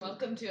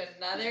welcome to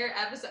another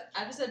episode.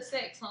 Episode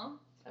 6, huh?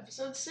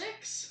 Episode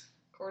 6.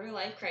 Quarter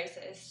life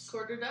crisis.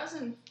 Quarter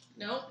dozen.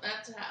 Nope,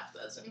 that's a half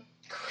dozen.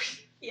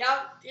 Yep.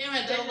 Damn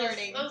it, Still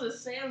learning. That was a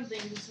Sam thing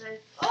to say.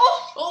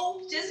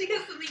 Oh! Just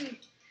because something...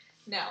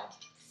 No.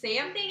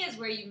 Sam thing is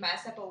where you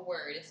mess up a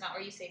word. It's not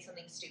where you say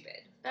something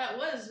stupid. That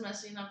was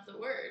messing up the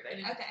word. I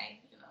didn't, Okay.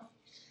 You know.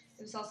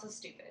 It was also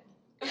stupid.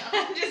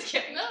 Yeah. Just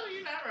kidding. No,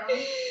 you're not wrong.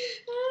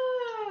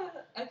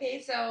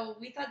 Okay, so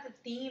we thought the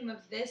theme of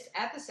this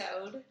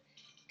episode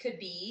could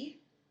be...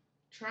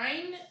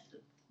 Trying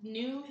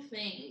new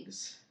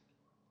things.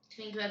 I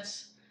think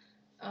that's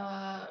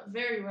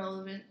very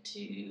relevant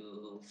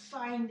to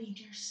finding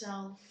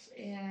yourself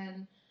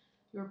and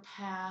your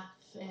path,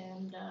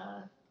 and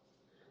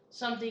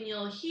something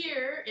you'll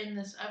hear in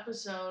this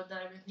episode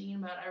that I've been thinking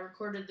about. I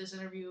recorded this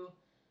interview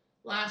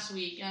last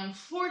week, and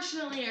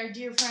unfortunately our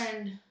dear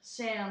friend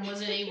Sam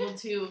wasn't able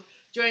to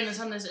join us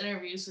on this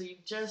interview, so you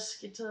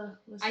just get to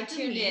listen to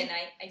me.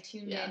 I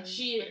tuned in.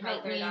 She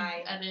helped me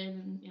edit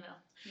and, you know.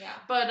 Yeah.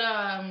 But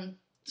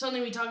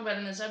something we talk about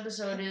in this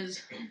episode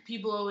is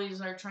people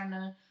always are trying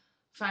to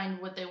find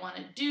what they want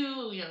to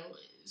do. You know,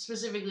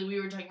 specifically we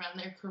were talking about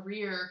in their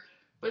career,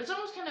 but it's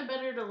almost kind of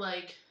better to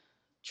like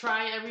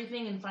try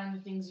everything and find the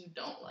things you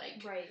don't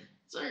like. Right.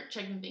 Start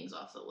checking things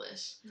off the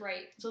list.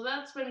 Right. So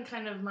that's been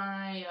kind of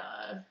my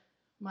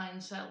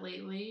mindset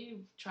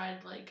lately.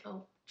 Tried like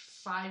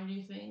 5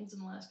 new things in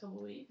the last couple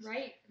of weeks.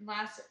 Right.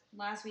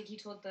 Last week you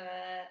told the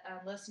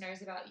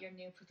listeners about your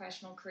new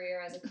professional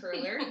career as a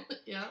curler.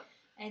 Yeah.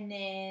 And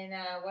then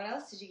what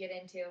else did you get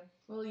into?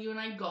 Well, you and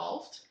I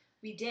golfed.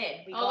 We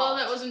did. Although golfed.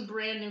 that wasn't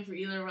brand new for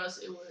either of us,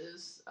 it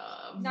was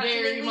Not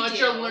very much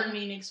do. a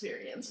learning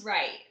experience.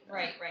 Right.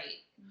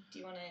 Do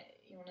you wanna?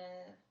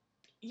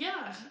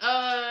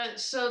 Yeah.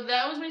 So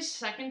that was my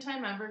second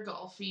time ever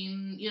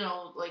golfing. You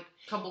know, like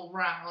a couple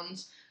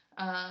rounds.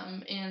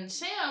 And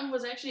Sam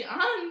was actually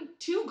on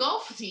 2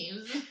 golf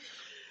teams.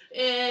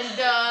 And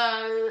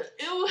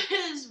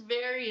it was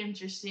very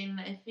interesting.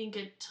 I think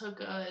it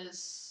took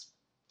us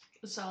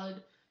a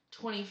solid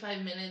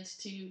 25 minutes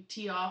to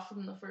tee off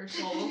from the first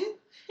hole.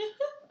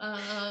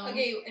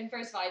 Okay, and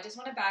first of all, I just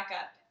want to back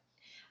up.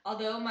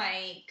 Although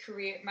my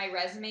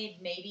resume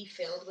may be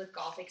filled with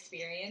golf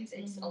experience,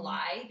 it's a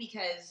lie,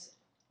 because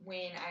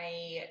when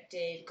I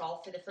did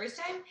golf for the first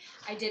time,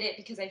 I did it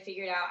because I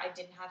figured out I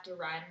didn't have to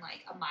run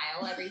like a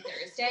mile every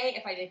Thursday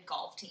if I did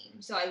golf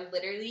team. So I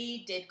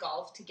literally did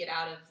golf to get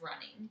out of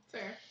running.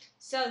 Fair.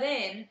 So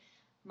then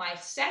my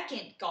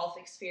second golf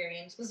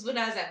experience was when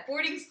I was at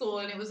boarding school,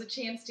 and it was a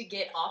chance to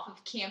get off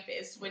of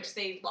campus, which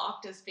they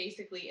locked us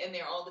basically in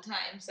there all the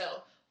time.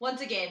 So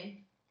once again,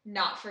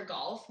 not for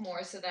golf,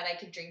 more so that I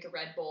could drink a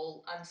Red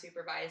Bull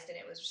unsupervised, and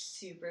it was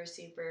super,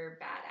 super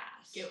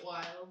badass. Get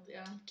wild,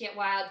 yeah. Get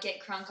wild, get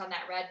crunk on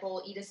that Red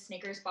Bull, eat a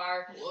Snickers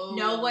bar. Whoa.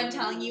 No one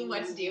telling you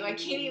what to do. I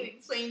can't even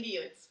explain to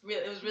you.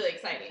 It was really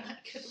exciting. I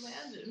could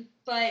imagine.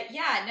 But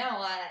yeah,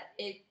 no,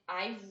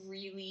 I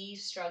really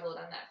struggled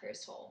on that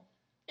first hole.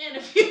 And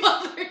a few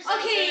others.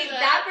 Okay,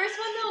 that first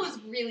one though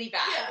was really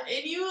bad. Yeah,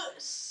 and you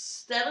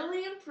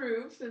steadily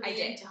improved through the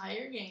did.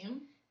 entire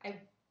game.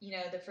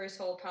 The first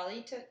hole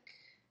probably took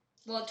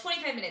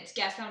 25 minutes.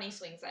 Guess how many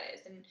swings that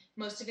is, and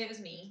most of it was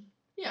me.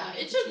 Yeah,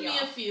 it took me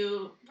a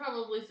few,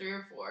 probably 3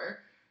 or 4.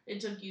 It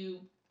took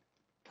you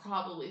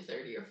probably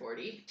 30 or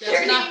 40.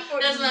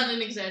 That's not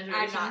an exaggeration.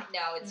 I'm not.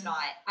 No, it's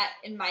not.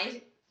 In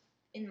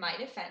my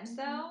defense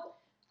though,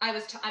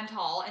 I'm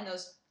tall, and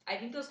I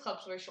think those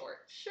clubs were short.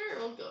 Sure,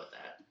 we'll go with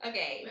that.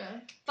 Okay. Yeah.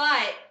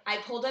 But I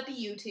pulled up a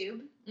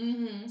YouTube.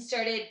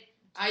 Started.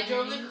 I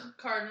drove the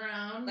cart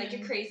around. Like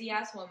a crazy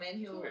ass woman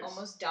who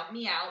almost dumped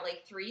me out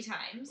like 3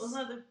 times.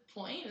 Wasn't that the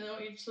point? Isn't that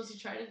what you're supposed to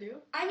try to do?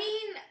 I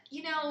mean,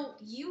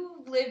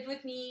 you lived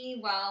with me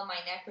while my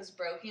neck was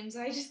broken,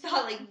 so I just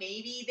thought like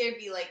maybe there'd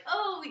be like,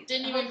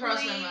 didn't even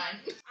cross my mind.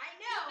 I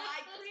know,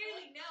 I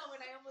clearly know,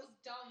 and I almost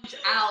dumped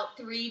out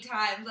 3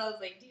 times. I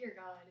was like, dear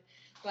God.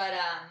 But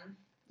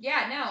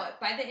yeah, no.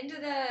 By the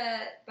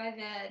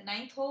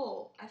 9th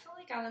hole, I felt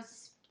like I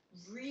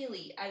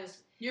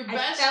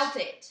felt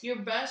it. Your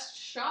best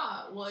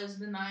shot was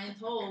the 9th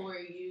hole where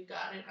you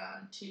got it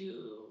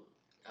onto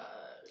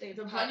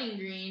the putting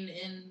green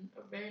in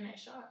a very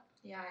nice shot.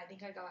 Yeah, I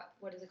think I got,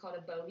 what is it called,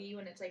 a bogey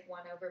when it's like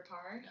 1 over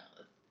par?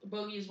 No, the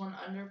bogey is 1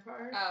 under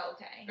par. Oh,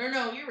 okay. Or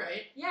no, you're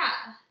right.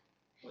 Yeah.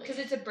 Because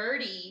it's a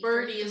birdie.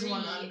 Birdie is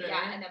 1 under.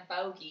 Yeah, and a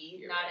bogey,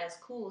 you're not right. as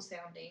cool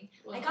sounding.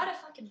 Well, I got a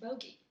fucking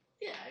bogey.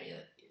 Yeah,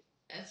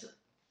 that's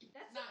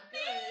not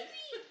good.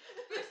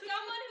 For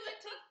someone who it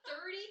took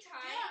 30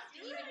 times to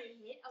even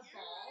hit a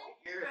ball.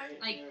 You're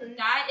right. Like,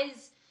 that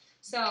is...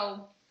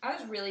 So, I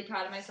was really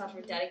proud of myself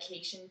for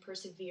dedication,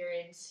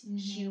 perseverance,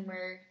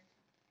 humor.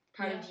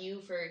 Proud of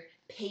you for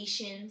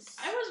patience.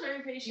 I was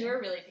very patient. You were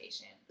really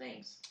patient.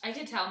 Thanks. I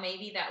could tell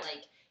maybe that,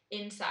 like,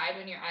 inside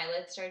when your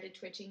eyelids started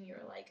twitching, you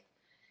were like,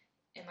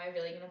 am I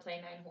really going to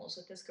play 9 holes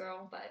with this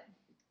girl? But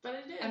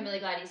I did. I'm really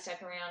glad you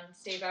stuck around,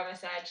 stayed by my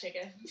side,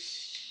 chicka.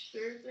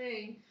 Sure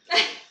thing.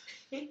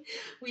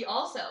 We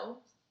also,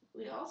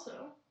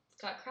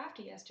 got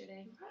crafty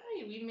yesterday.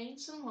 Right, we made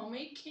some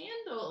homemade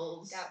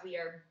candles. That we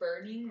are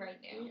burning right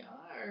now. We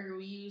are.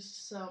 We used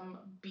some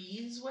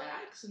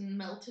beeswax and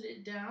melted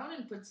it down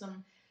and put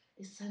some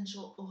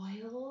essential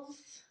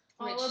oils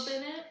all up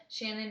in it.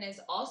 Shannon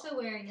is also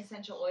wearing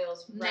essential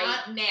oils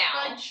Not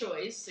now. By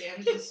choice.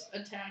 Sam just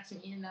attacked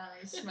me and now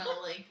I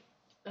smell like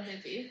a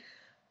hippie.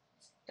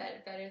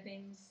 Better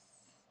things.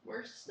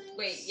 Worse things?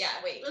 Wait.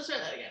 Let's try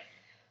that again.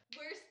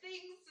 Worse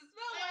things to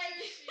smell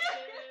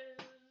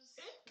like.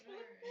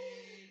 There she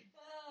is.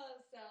 Alright.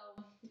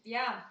 So,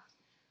 yeah.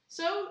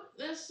 So,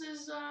 this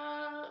is,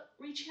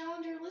 we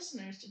challenge our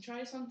listeners to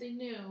try something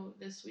new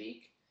this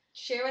week.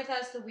 Share with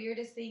us the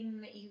weirdest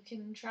thing that you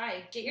can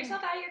try. Get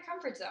yourself out of your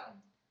comfort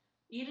zone.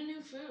 Eat a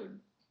new food.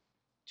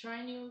 Try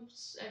a new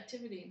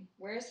activity.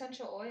 Wear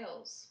essential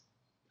oils.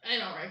 I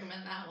don't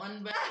recommend that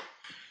one, but...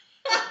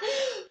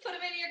 Put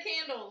them in your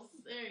candles.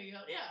 There you go.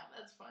 Yeah,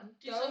 that's fun.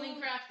 Do something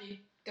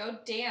crafty. Go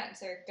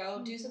dance or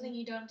go do something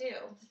you don't do.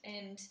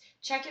 And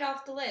check it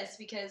off the list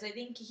because I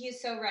think he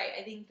is so right.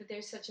 I think that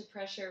there's such a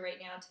pressure right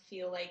now to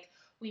feel like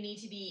we need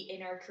to be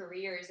in our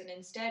careers. And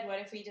instead, what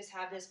if we just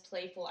have this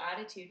playful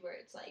attitude where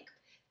it's like,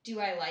 do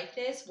I like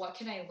this? What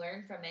can I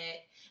learn from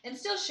it? And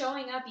still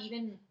showing up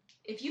even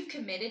if you've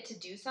committed to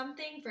do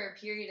something for a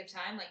period of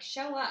time, like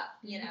show up,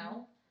 you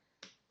know?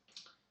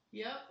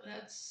 Yep,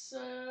 that's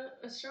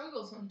a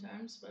struggle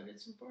sometimes, but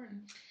it's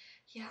important.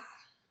 Yeah,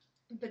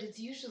 but it's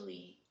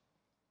usually...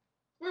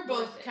 We're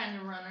both kind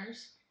of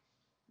runners.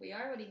 We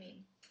are? What do you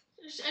mean?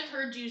 I've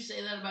heard you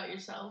say that about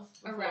yourself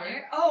before. A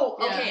runner? Oh,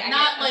 okay. Yeah,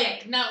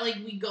 not like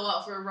we go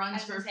out for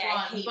runs for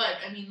fun, but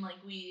I mean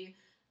like we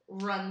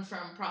run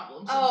from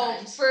problems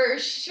sometimes. Oh, for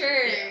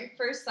sure. Yeah.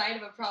 First sight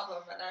of a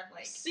problem, and I'm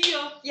like... See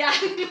ya! Yeah.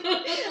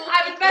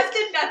 I've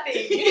invested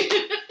nothing.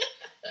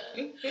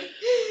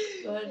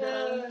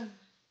 But,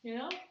 you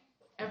know,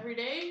 every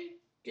day,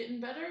 getting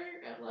better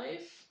at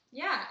life.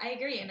 Yeah, I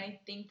agree, and I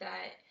think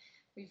that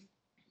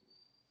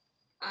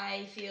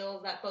I feel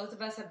that both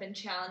of us have been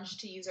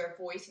challenged to use our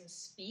voice and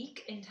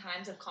speak in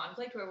times of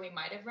conflict where we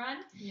might have run.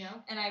 Yeah.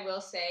 And I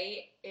will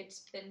say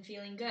it's been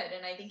feeling good.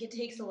 And I think it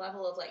takes a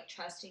level of like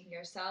trusting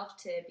yourself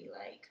to be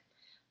like,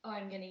 oh,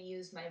 I'm going to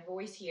use my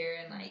voice here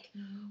and like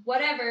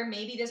whatever.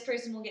 Maybe this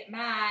person will get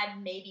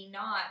mad, maybe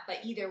not.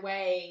 But either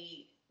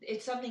way,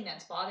 it's something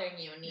that's bothering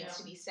you and needs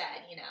to be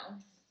said, you know?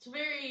 It's a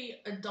very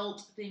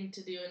adult thing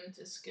to do and it's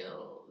a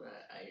skill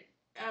that I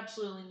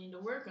absolutely need to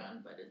work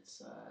on. But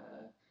it's...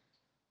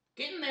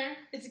 getting there.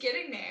 It's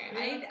getting there.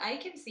 Yeah. I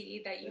can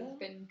see that you've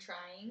been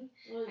trying.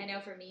 Well, I know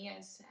for me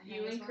as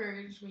you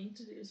encouraged me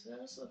to do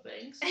so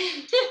thanks.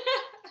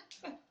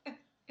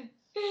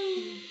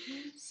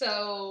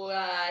 So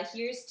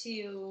here's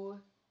to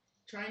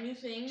trying new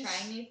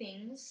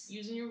things.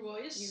 Using your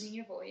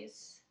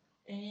voice.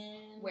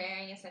 And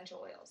wearing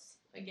essential oils.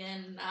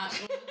 Again, not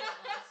going to that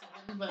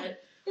last one,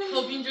 but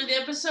hope you enjoyed the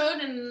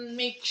episode and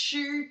make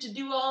sure to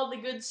do all the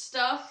good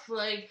stuff.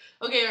 Like,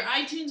 okay, our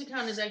iTunes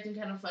account is acting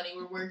kind of funny.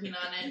 We're working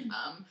on it.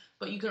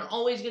 But you can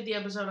always get the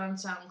episode on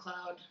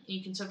SoundCloud.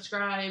 You can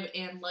subscribe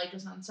and like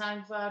us on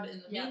SoundCloud.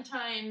 In the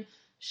meantime,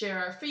 share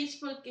our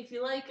Facebook if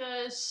you like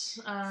us.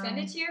 Send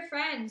it to your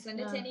friends. Send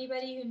it to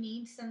anybody who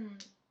needs some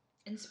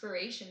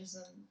inspiration,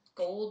 some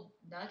gold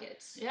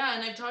nuggets. Yeah,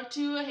 and I've talked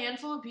to a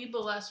handful of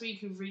people last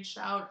week who've reached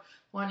out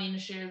wanting to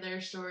share their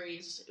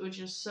stories, which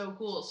is so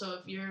cool. So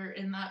if you're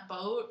in that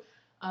boat,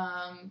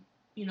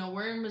 you know,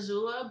 we're in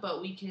Missoula,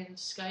 but we can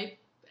Skype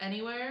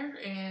anywhere,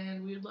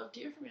 and we would love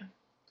to hear from you.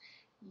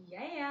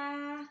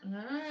 Yeah. All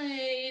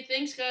right.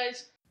 Thanks,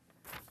 guys.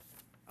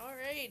 All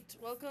right.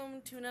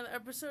 Welcome to another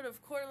episode of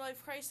Quarter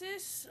Life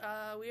Crisis.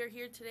 We are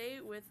here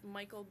today with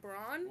Michael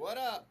Braun. What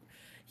up?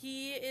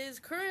 He is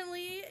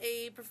currently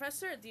a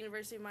professor at the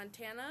University of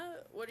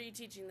Montana. What are you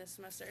teaching this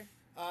semester?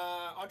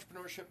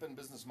 Entrepreneurship and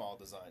business model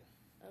design.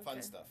 Okay.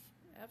 Fun stuff.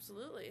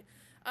 Absolutely.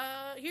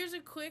 Here's a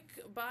quick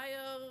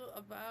bio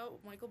about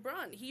Michael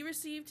Braun. He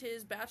received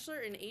his Bachelor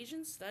in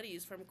Asian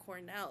Studies from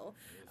Cornell,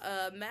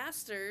 a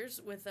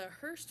Master's with a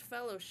Hearst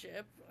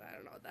Fellowship, I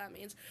don't know what that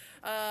means,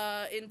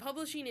 in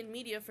Publishing and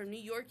Media from New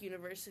York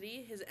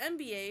University, his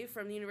MBA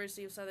from the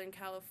University of Southern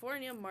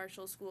California,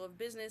 Marshall School of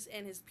Business,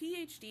 and his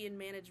PhD in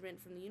Management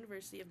from the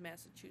University of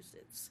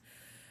Massachusetts.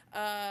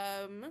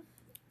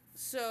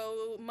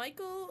 So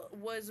Michael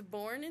was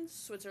born in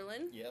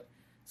Switzerland. Yep.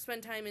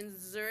 Spent time in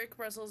Zurich,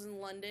 Brussels, and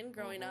London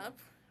growing up,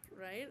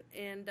 right?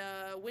 And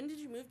when did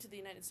you move to the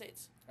United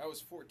States? I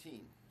was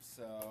 14.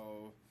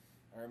 So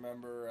I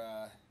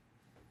remember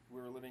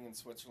we were living in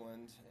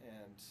Switzerland,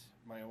 and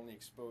my only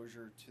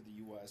exposure to the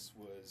U.S.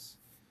 was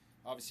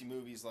obviously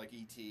movies like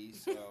E.T.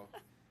 So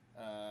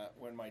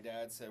when my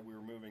dad said we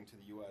were moving to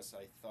the U.S.,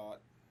 I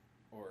thought,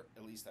 or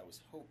at least I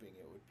was hoping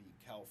it would be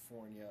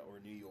California or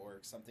New York,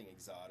 something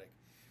exotic.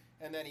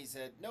 And then he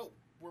said, nope,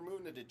 we're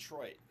moving to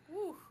Detroit.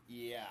 Woo.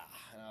 Yeah.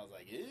 And I was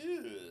like,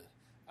 ew.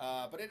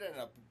 But it ended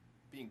up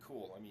being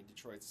cool. I mean,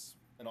 Detroit's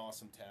an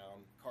awesome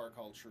town, car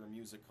culture,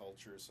 music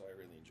culture, so I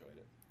really enjoyed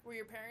it. Were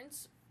your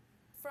parents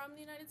from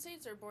the United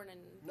States or born in...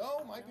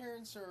 No, my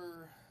parents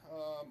are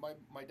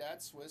My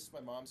dad's Swiss,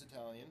 my mom's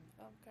Italian.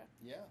 Okay.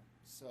 Yeah,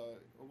 so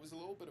it was a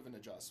little bit of an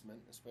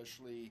adjustment,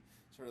 especially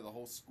sort of the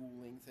whole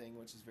schooling thing,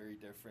 which is very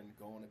different.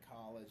 Going to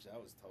college,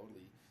 that was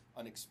totally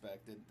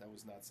unexpected. That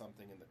was not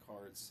something in the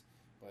cards.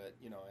 But,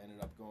 I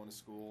ended up going to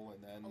school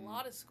and then... A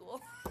lot of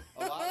school.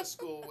 A lot of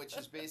school, which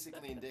is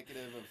basically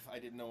indicative of I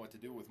didn't know what to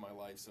do with my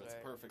life, so it's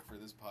perfect for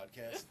this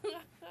podcast.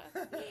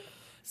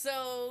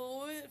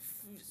 So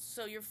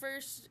your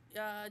first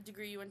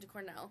degree, you went to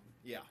Cornell.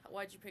 Yeah.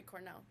 Why'd you pick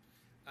Cornell?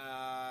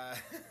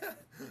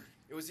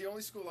 It was the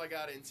only school I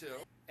got into,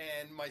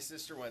 and my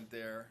sister went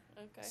there.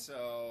 Okay.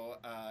 So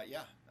I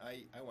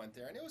went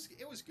there, and it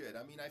was good.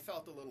 I mean, I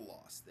felt a little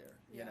lost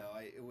there. Yeah.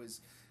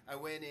 I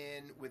went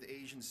in with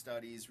Asian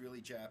studies,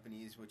 really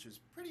Japanese, which is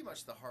pretty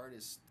much the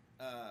hardest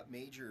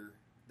major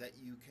that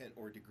you can,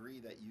 or degree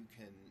that you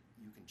can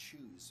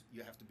choose.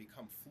 You have to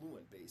become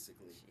fluent,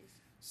 basically. Jeez.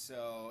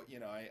 So,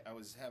 I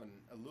was having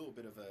a little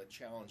bit of a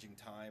challenging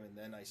time, and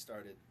then I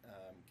started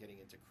getting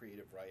into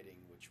creative writing,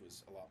 which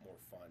was a lot more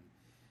fun.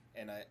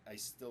 And I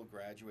still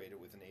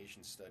graduated with an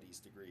Asian Studies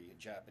degree in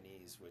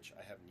Japanese, which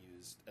I haven't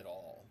used at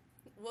all.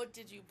 What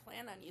did you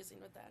plan on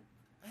using with that?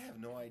 I have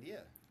no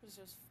idea.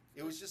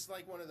 It was just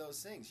like one of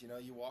those things,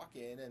 you walk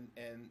in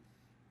and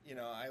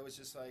I was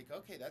just like,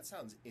 okay, that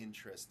sounds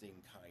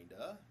interesting,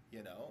 kinda,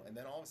 and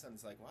then all of a sudden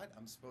it's like, what?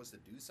 I'm supposed to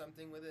do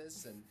something with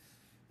this? And,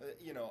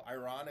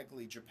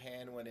 ironically,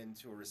 Japan went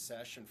into a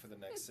recession for the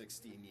next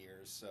 16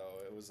 years, so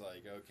it was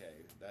like,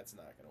 okay, that's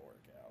not going to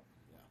work out.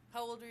 Yeah.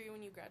 How old were you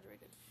when you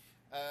graduated?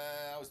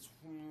 I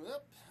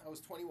was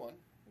 21.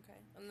 Okay.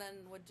 And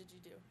then what did you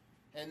do?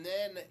 And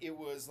then it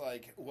was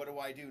like, what do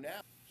I do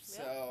now?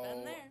 So,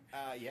 been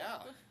there. yeah.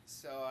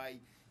 So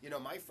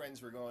my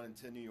friends were going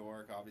to New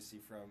York, obviously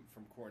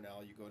from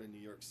Cornell. You go to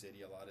New York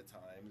City a lot of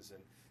times,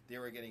 and they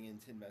were getting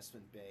into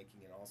investment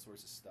banking and all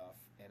sorts of stuff.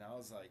 And I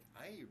was like,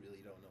 I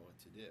really don't know what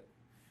to do.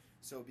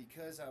 So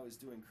because I was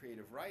doing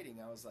creative writing,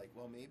 I was like,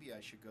 well, maybe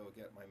I should go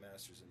get my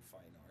master's in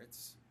fine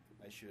arts.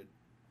 I should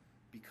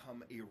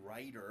become a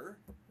writer,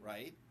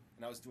 right?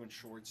 And I was doing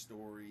short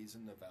stories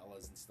and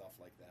novellas and stuff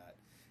like that.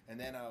 And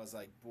then I was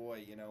like,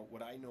 boy,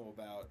 what I know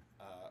about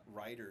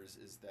writers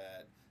is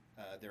that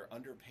they're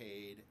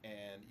underpaid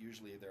and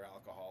usually they're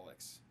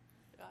alcoholics.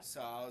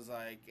 So I was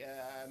like,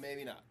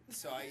 maybe not.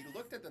 So I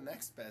looked at the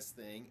next best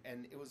thing,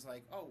 and it was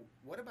like, oh,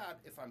 what about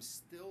if I'm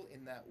still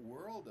in that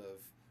world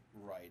of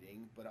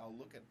writing, but I'll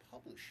look at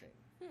publishing?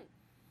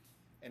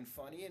 And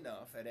funny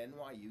enough, at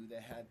NYU,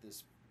 they had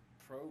this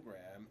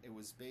program. It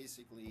was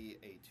basically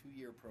a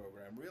 2-year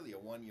program, really a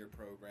 1-year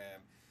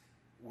program,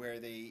 where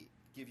they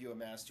give you a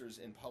master's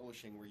in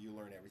publishing where you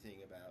learn everything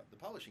about the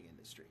publishing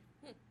industry.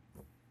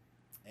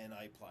 And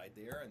I applied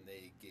there, and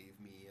they gave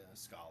me a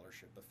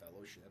scholarship, a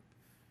fellowship,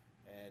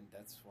 and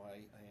that's why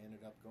I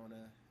ended up going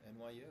to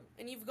NYU.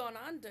 And you've gone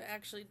on to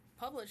actually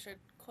publish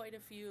quite a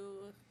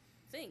few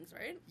things,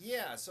 right?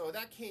 Yeah, so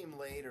that came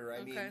later. I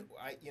Okay.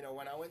 mean,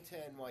 when I went to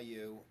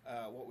NYU,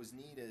 what was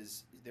neat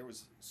is there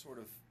was sort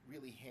of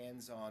really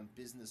hands-on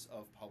business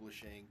of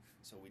publishing.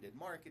 So we did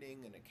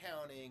marketing and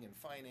accounting and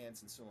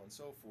finance and so on and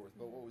so forth.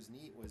 But what was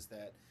neat was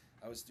that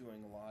I was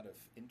doing a lot of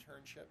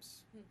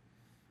internships.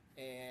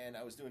 And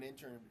I was doing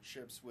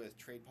internships with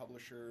trade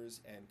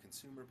publishers and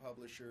consumer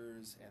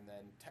publishers and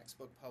then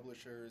textbook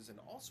publishers and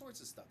all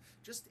sorts of stuff,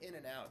 just in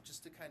and out,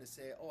 just to kind of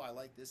say, oh, I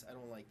like this, I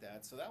don't like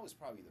that. So that was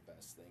probably the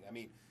best thing. I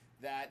mean,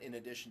 that in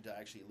addition to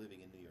actually living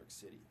in New York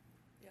City.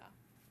 Yeah.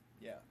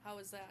 Yeah. How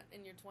was that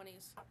in your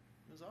 20s?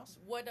 It was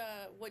awesome.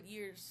 What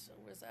years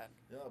was that?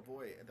 Oh,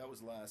 boy, that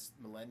was last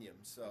millennium.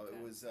 So Okay.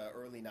 it was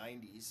early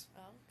 90s.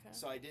 Oh, okay.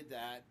 So I did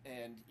that,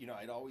 and,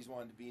 I'd always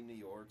wanted to be in New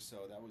York,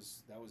 so that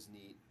was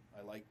neat.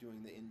 I liked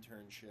doing the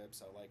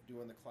internships. I liked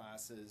doing the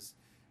classes.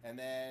 And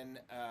then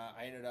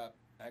I ended up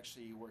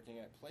actually working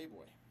at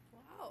Playboy.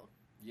 Wow.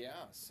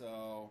 Yeah,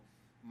 so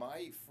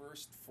my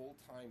first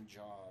full-time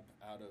job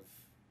out of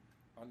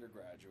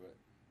undergraduate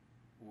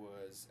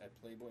was at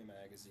Playboy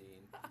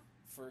magazine,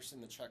 first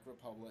in the Czech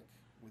Republic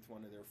with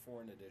one of their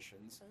foreign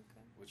editions,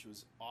 Okay. which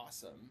was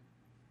awesome,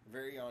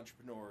 very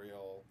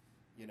entrepreneurial.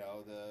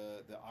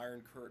 The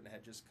Iron Curtain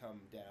had just come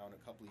down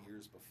a couple of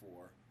years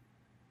before.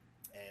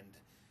 And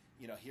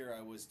here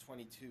I was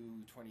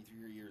 22,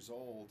 23 years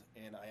old,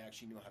 and I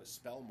actually knew how to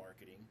spell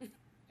marketing.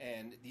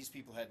 And these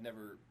people had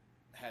never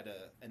had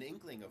an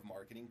inkling of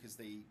marketing because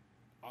they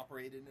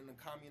operated in a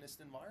communist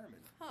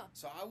environment. Huh.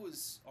 So I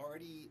was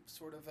already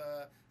sort of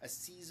a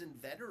seasoned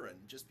veteran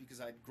just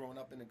because I'd grown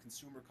up in a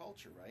consumer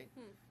culture, right?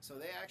 So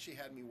they actually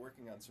had me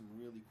working on some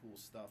really cool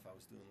stuff. I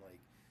was doing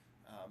like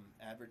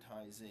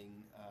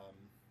advertising,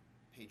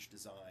 page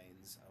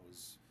designs. I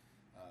was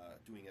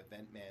doing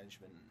event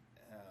management.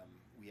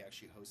 We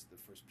actually hosted the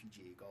first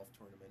PGA golf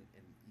tournament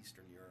in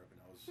Eastern Europe, and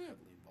I was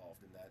heavily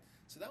involved in that.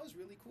 So that was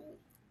really cool.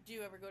 Do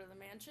you ever go to the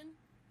mansion?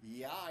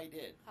 Yeah, I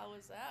did. How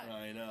was that?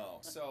 I know.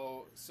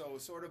 So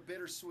sort of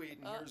bittersweet,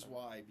 and here's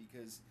why.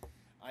 Because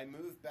I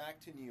moved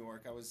back to New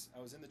York. I was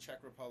in the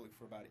Czech Republic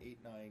for about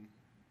 8-9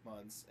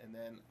 months, and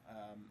then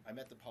I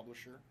met the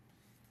publisher,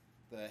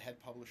 the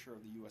head publisher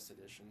of the U.S.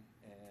 edition,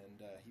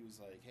 and he was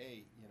like,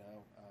 hey,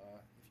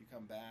 if you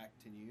come back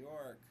to New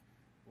York,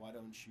 why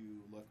don't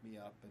you look me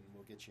up and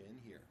we'll get you in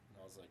here? And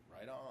I was like,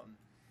 right on.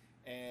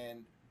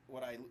 And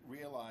what I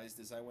realized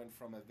is I went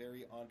from a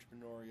very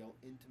entrepreneurial,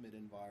 intimate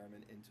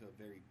environment into a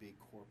very big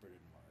corporate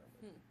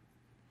environment.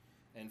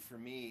 And for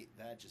me,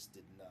 that just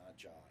did not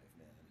jive,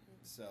 man.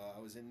 So I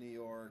was in New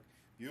York,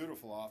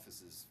 beautiful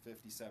offices,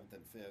 57th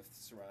and 5th,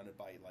 surrounded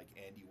by like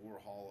Andy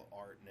Warhol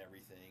art and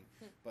everything.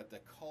 But the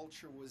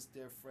culture was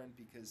different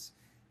because,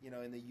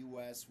 in the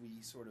U.S.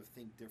 we sort of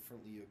think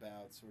differently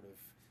about sort of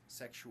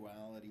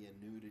sexuality and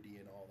nudity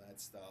and all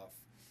that stuff.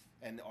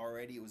 And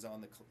already it was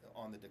on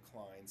the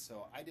decline,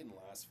 so I didn't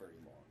last very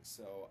long.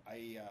 So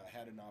I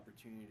had an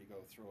opportunity to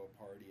go throw a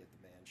party at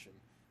the mansion.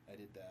 I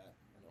did that,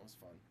 and it was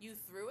fun. You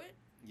threw it?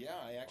 Yeah,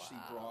 I actually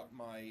brought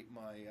my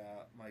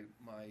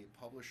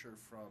publisher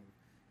from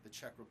the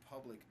Czech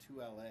Republic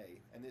to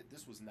L.A. And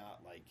this was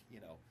not like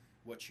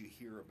what you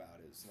hear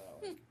about is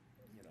not like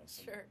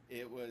Sure.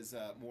 It was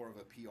more of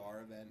a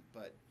PR event,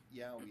 but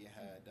yeah, we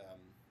had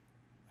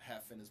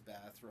Hef in his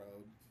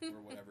bathrobe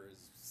or whatever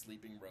his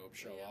sleeping robe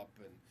show up,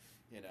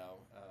 and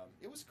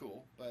it was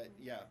cool. But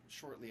yeah,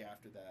 shortly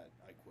after that,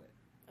 I quit.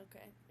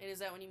 Okay. And is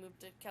that when you moved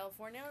to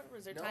California? Or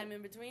was there time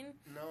in between?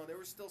 No, there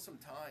was still some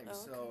time. Oh,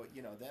 okay. So,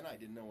 then I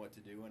didn't know what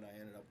to do, and I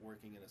ended up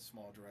working in a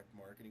small direct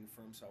marketing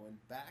firm. So I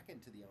went back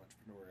into the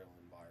entrepreneurial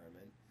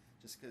environment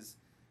just because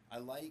I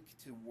like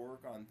to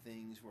work on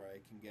things where I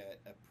can get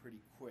a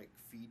pretty quick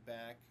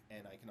feedback,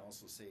 and I can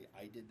also say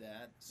I did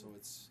that. So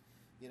it's,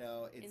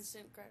 it's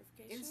instant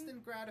gratification.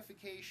 Instant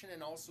gratification,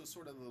 and also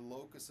sort of the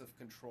locus of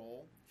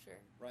control. Sure.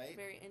 Right?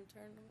 Very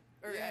internal.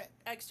 Or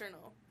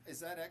external. Is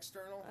that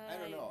external? I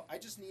don't know. I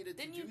just needed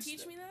to do Didn't you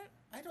teach me that?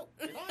 I don't.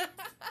 Did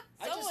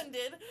I? Someone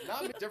did.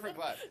 Not a different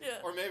class. Yeah.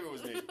 Or maybe it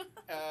was me.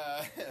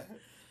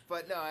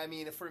 But no, I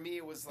mean, for me,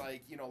 it was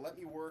like, let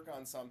me work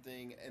on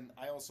something, and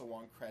I also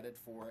want credit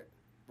for it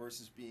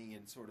versus being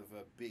in sort of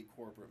a big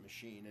corporate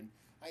machine. And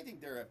I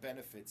think there are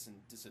benefits and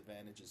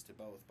disadvantages to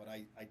both, but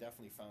I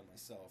definitely found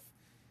myself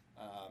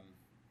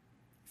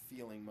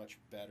feeling much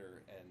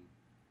better and,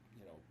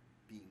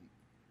 being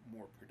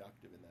more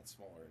productive in that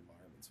smaller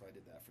environment. So I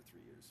did that for 3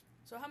 years.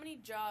 So how many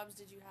jobs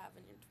did you have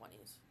in your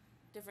 20s?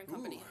 Different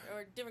companies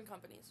or different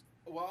companies?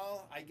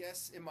 Well, I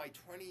guess in my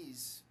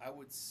 20s, I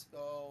would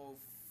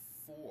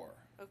 4.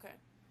 Okay.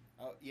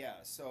 Yeah,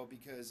 so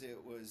because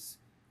it was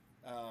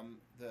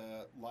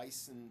the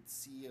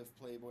licensee of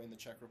Playboy in the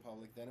Czech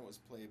Republic, then it was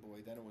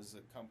Playboy, then it was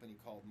a company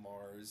called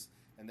Mars,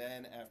 and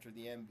then after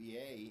the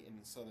MBA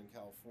in Southern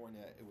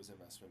California, it was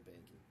investment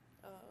banking.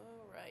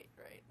 Oh, right.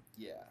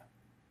 Yeah.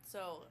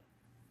 So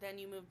then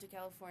you moved to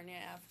California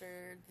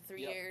after the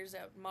 3 years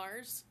at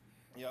Mars?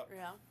 Yep.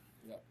 Yeah.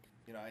 Yep.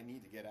 I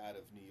need to get out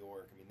of New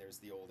York. I mean, there's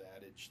the old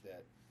adage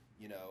that,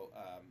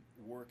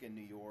 work in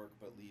New York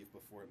but leave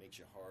before it makes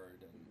you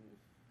hard, and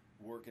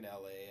work in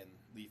LA and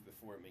leave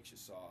before it makes you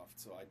soft.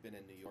 So I'd been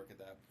in New York at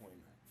that point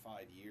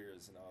 5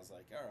 years, and I was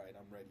like, all right,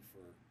 I'm ready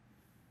for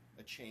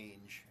a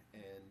change.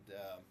 And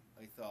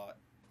I thought,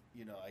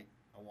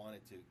 I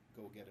wanted to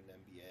go get an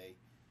MBA.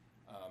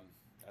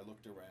 I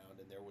looked around,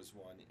 and there was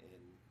one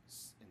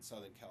in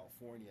Southern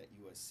California at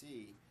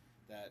USC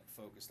that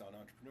focused on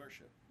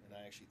entrepreneurship. And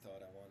I actually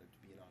thought I wanted to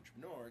be an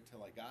entrepreneur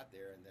till I got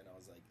there, and then I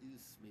was like,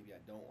 maybe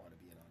I don't want to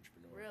be an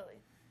entrepreneur. Really?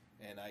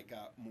 And I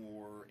got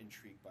more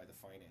intrigued by the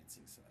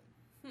financing side.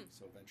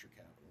 So venture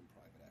capital and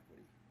private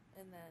equity.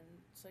 And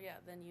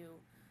then you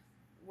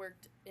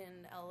worked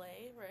in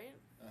LA, right?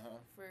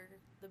 For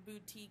the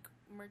boutique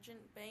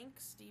merchant bank,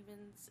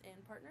 Stevens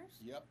and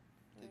Partners? Yep,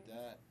 did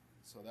that.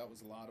 So that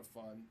was a lot of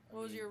fun.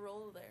 What was your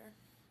role there?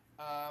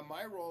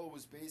 My role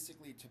was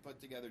basically to put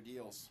together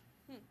deals.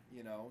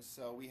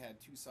 So we had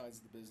two sides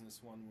of the business.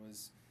 One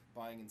was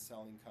buying and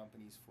selling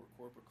companies for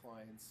corporate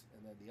clients,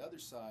 and then the other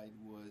side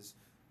was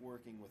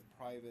working with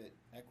private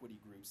equity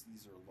groups.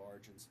 These are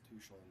large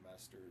institutional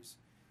investors,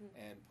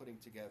 and putting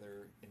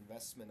together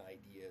investment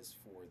ideas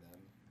for them,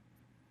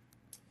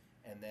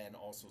 and then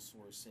also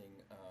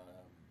sourcing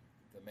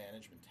the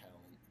management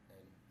talent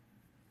and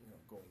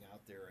going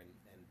out there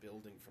and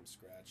building from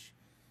scratch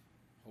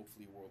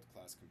hopefully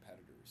world-class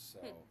competitors. So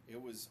it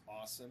was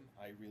awesome.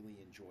 I really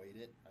enjoyed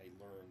it. I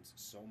learned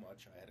so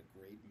much. I had a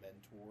great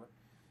mentor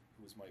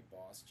who was my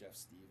boss, Jeff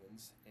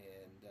Stevens,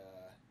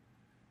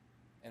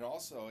 and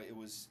also it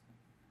was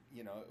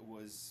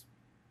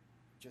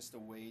just a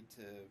way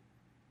to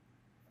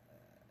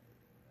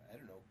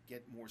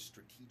get more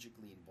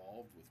strategically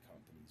involved with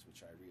companies,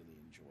 which I really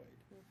enjoyed.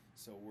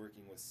 So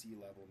working with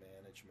C-level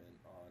management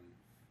on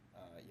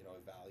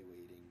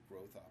evaluating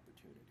growth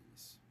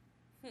opportunities.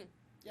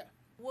 Yeah.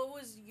 What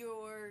was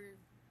your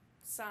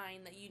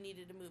sign that you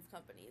needed to move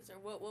companies, or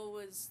what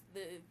was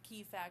the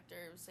key factor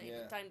of saying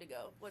time to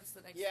go? What's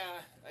the next?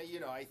 Yeah,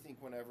 I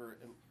think whenever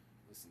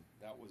listen,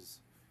 that was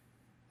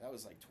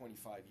like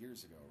 25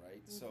 years ago,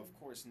 right? So of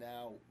course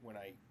now when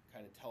I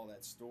kind of tell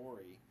that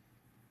story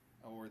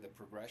or the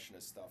progression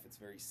of stuff, it's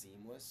very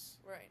seamless.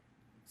 Right.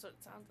 So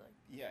it sounds like.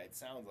 Yeah, it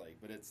sounds like,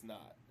 but it's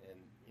not. And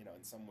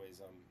in some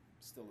ways I'm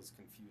still as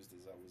confused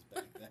as I was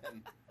back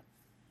then.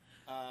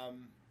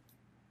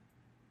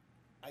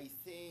 I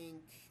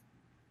think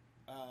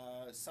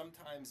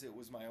sometimes it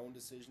was my own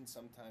decision,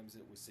 sometimes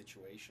it was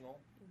situational,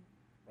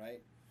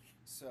 right?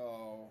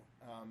 So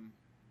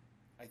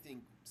I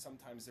think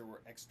sometimes there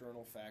were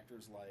external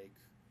factors like,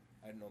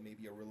 I don't know,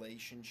 maybe a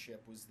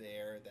relationship was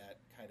there that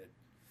kind of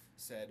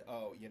said,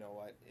 oh, you know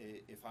what,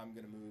 if I'm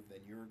going to move, then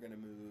you're going to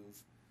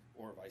move,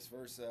 or vice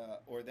versa.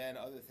 Or then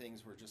other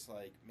things were just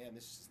like, man,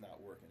 this is just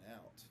not working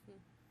out.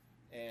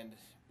 And,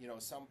 you know,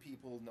 some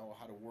people know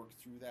how to work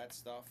through that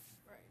stuff.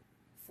 Right.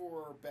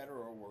 For better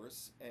or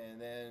worse. And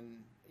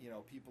then, you know,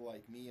 people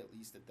like me, at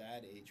least at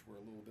that age, were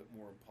a little bit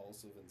more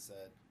impulsive and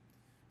said,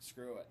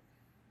 screw it.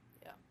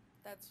 Yeah,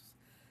 that's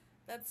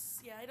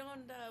yeah, I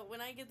don't,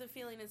 when I get the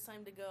feeling it's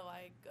time to go,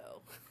 I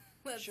go.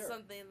 That's sure.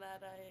 Something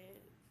that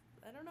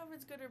I don't know if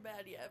it's good or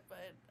bad yet,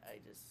 but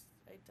I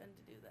tend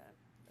to do that.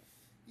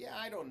 Yeah,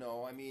 I don't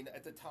know. I mean,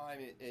 at the time,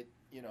 it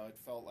you know, it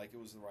felt like it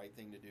was the right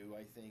thing to do.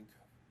 I think,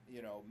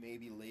 you know,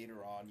 maybe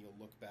later on you'll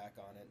look back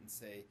on it and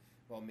say,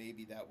 well,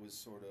 maybe that was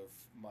sort of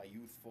my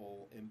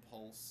youthful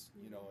impulse,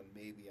 you know, and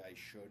maybe I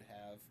should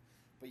have.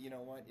 But you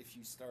know what? If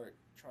you start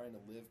trying to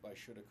live by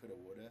shoulda, coulda,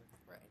 woulda,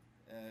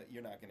 right,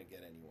 you're not going to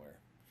get anywhere.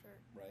 Sure.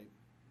 Right?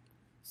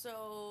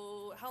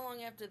 So how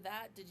long after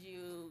that did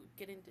you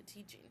get into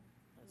teaching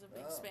as a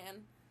big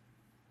span?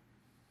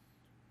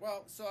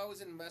 Well, so I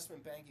was in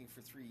investment banking for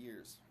 3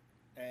 years.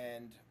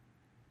 And,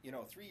 you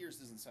know, 3 years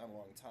doesn't sound a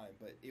long time,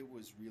 but it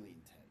was really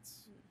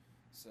intense.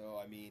 So,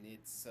 I mean,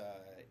 it's,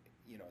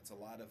 you know, it's a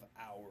lot of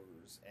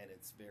hours, and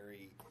it's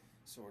very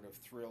sort of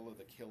thrill of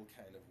the kill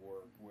kind of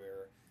work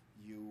where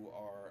you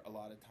are a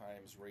lot of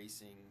times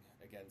racing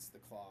against the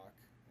clock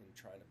and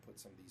trying to put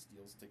some of these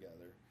deals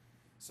together.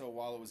 So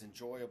while it was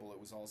enjoyable, it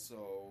was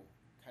also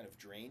kind of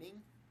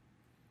draining.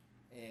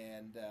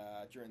 And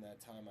during that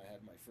time, I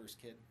had my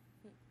first kid.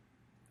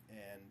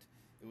 And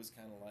it was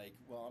kind of like,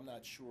 well, I'm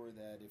not sure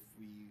that if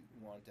we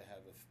want to have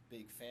a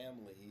big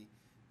family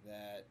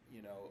that,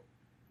 you know,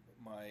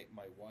 my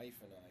wife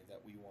and I,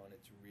 that we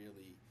wanted to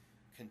really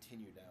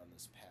continue down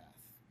this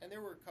path. And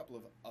there were a couple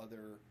of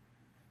other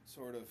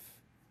sort of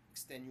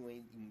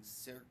extenuating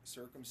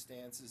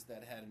circumstances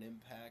that had an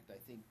impact, I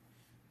think.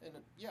 And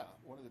yeah,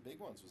 one of the big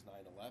ones was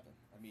 9/11.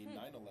 I mean,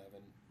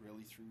 9/11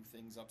 really threw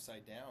things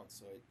upside down.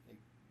 So it,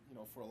 you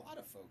know, for a lot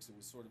of folks, it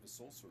was sort of a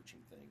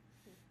soul-searching thing.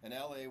 And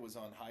LA was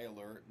on high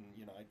alert, and,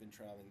 you know, I'd been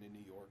traveling to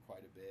New York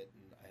quite a bit,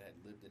 and I had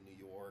lived in New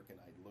York, and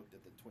I'd looked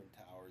at the Twin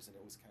Towers, and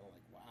it was kind of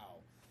like, wow,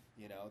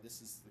 you know,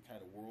 this is the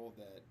kind of world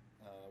that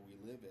we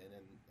live in,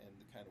 and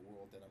the kind of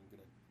world that I'm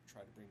going to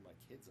try to bring my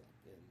kids up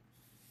in.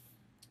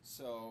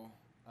 So,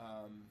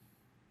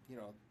 you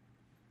know,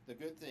 the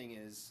good thing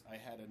is I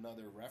had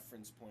another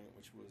reference point,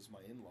 which was my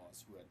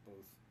in-laws, who had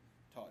both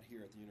taught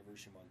here at the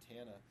University of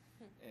Montana.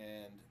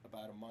 And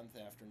about a month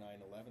after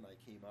 9/11, I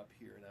came up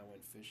here and I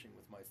went fishing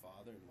with my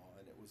father-in-law,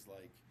 and it was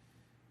like,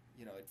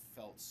 you know, it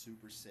felt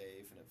super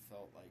safe, and it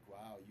felt like,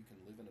 wow, you can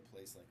live in a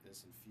place like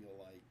this and feel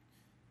like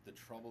the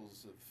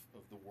troubles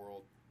of the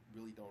world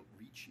really don't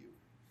reach you.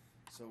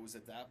 So it was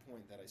at that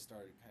point that I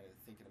started kind of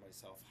thinking to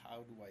myself,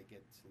 how do I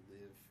get to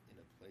live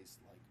in a place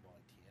like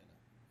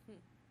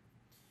Montana?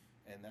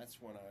 And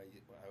that's when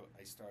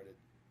I started,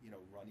 you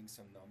know, running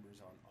some numbers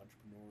on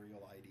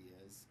entrepreneurial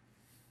ideas,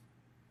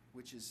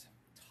 which is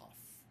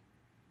tough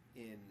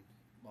in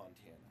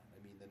Montana.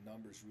 I mean, the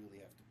numbers really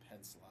have to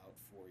pencil out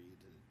for you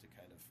to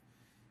kind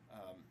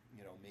of,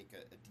 you know, make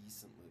a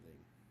decent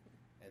living.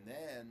 And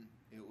then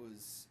it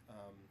was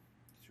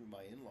through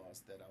my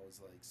in-laws that I was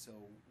like,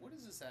 so what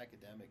is this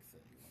academic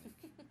thing?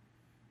 Like,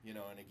 you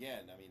know, and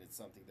again, I mean, it's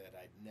something that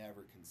I'd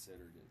never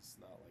considered. It's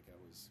not like I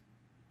was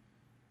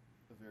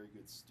a very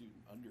good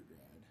student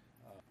undergrad.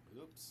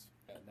 Oops.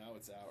 Yeah, now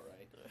it's out,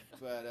 right?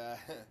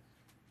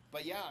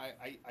 But yeah,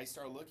 I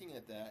started looking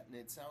at that, and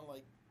it sounds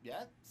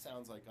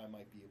like I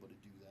might be able to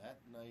do that.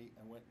 And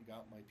I went and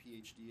got my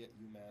PhD at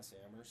UMass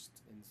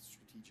Amherst in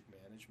strategic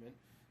management.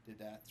 Did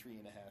that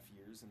 3.5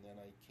 years, and then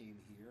I came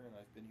here, and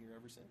I've been here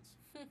ever since.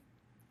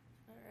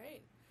 All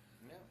right.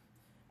 Yeah.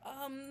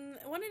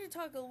 I wanted to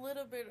talk a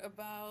little bit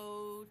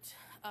about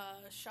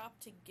Shop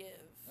to Give.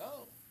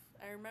 Oh.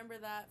 I remember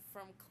that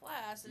from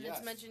class, and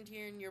it's mentioned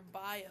here in your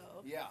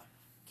bio. Yeah.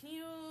 Can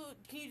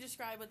you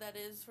describe what that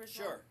is first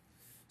of all? Sure.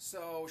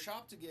 So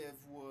Shop to Give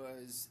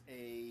was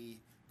a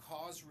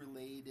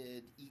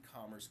cause-related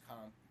e-commerce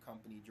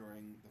company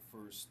during the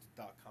first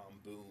dot-com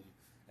boom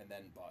and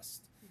then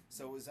bust.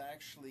 So it was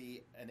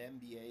actually an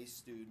MBA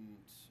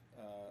student,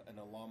 an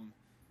alum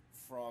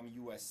from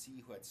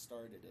USC who had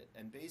started it.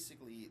 And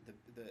basically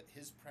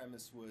his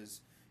premise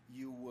was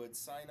you would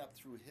sign up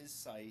through his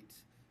site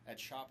at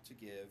Shop to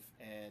Give,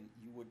 and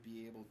you would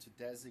be able to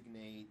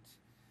designate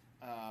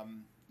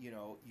you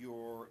know,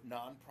 your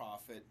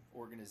nonprofit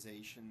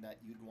organization that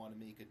you'd want to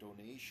make a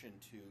donation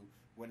to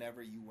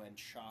whenever you went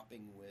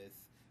shopping with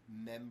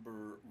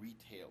member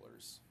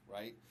retailers,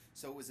 right?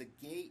 So it was a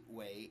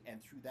gateway,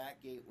 and through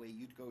that gateway,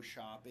 you'd go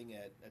shopping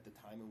at the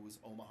time it was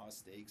Omaha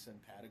Steaks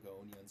and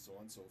Patagonia and so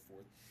on and so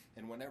forth.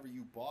 And whenever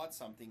you bought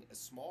something, a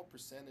small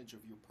percentage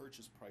of your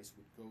purchase price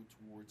would go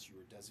towards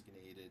your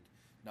designated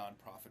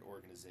nonprofit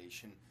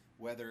organization,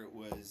 whether it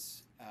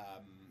was,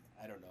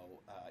 I don't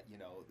know,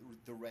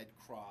 the Red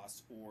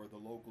Cross or the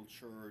local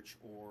church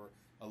or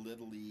a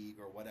Little League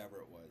or whatever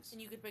it was. And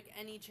you could pick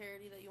any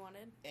charity that you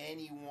wanted?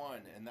 Any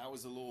one, and that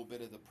was a little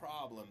bit of the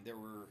problem. There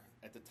were,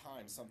 at the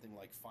time, something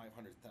like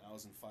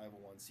 500,000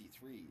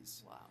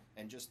 501c3s. Wow.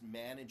 And just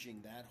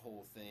managing that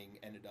whole thing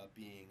ended up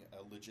being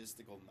a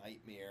logistical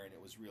nightmare, and it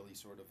was really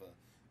sort of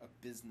a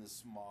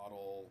business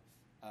model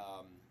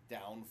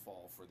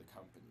downfall for the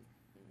company.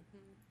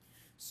 Mm-hmm.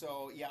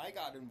 So, yeah, I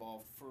got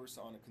involved first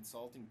on a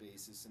consulting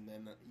basis, and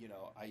then,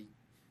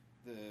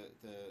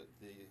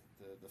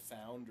 the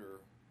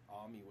founder,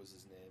 Ami was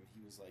his name,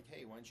 he was like,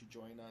 hey, why don't you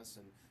join us?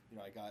 And,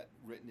 I got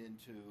written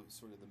into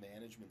sort of the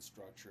management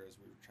structure as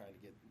we were trying to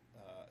get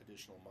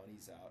additional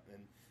monies out.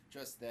 And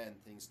just then,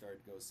 things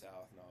started to go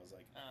south, and I was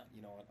like,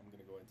 you know what, I'm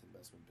going to go into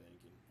investment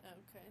banking.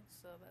 Okay,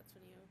 so that's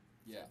when you...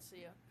 Yeah.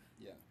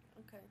 Yeah.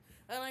 Okay.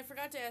 And I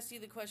forgot to ask you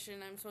the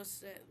question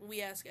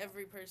we ask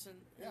every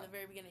person in Yeah. the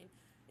very beginning.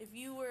 If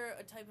you were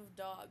a type of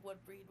dog,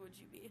 what breed would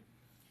you be?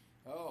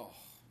 Oh...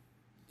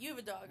 You have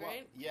a dog, well,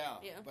 right? Yeah.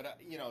 Yeah. But,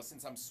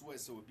 since I'm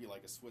Swiss, it would be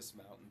like a Swiss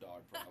mountain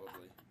dog,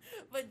 probably.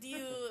 But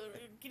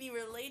can you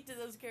relate to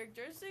those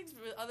characteristics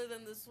other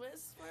than the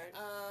Swiss part?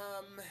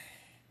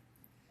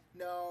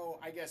 No,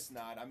 I guess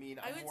not. I mean,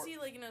 I would see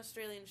like an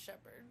Australian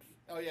Shepherd.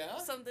 Oh, yeah?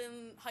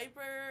 Something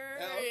hyper.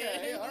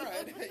 Okay, all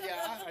right.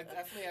 Yeah, I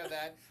definitely have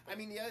that. I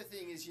mean, the other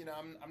thing is,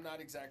 I'm not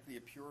exactly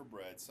a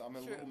purebred, so I'm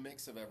a little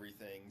mix of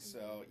everything.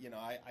 So,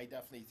 I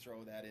definitely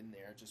throw that in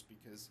there just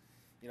because...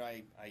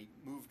 I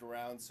moved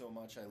around so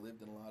much. I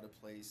lived in a lot of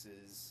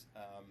places.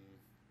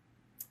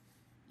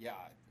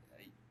 I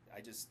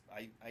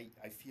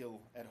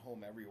feel at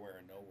home everywhere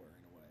and nowhere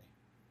in a way.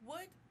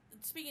 What,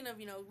 speaking of,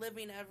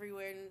 living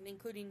everywhere,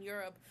 including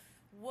Europe,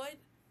 what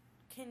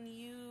can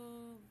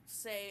you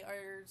say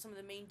are some of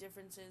the main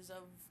differences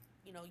of,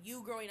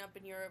 you growing up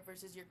in Europe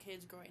versus your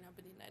kids growing up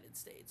in the United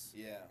States?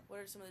 Yeah. What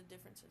are some of the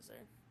differences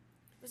there?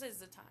 Besides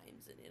the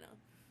times and,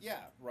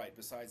 Yeah, right.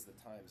 Besides the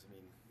times, I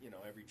mean,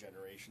 every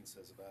generation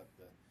says about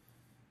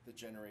the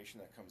generation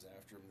that comes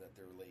after them that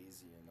they're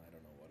lazy and I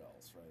don't know what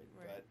else, right?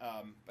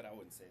 But I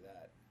wouldn't say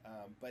that.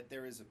 But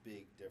there is a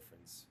big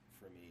difference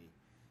for me,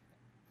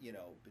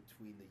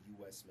 between the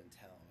U.S.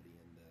 mentality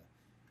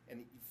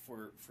and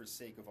for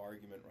sake of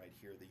argument right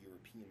here, the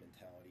European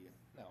mentality.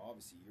 Now,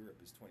 obviously,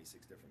 Europe is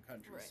 26 different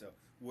countries, so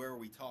where are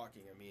we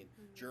talking? I mean,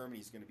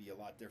 Germany's going to be a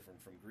lot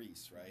different from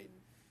Greece, right?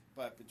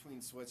 But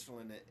between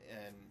Switzerland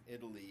and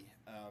Italy,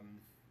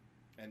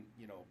 and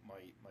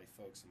my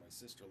folks and my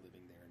sister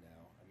living there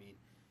now, I mean,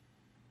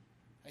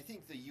 I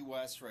think the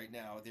U.S. right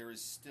now, there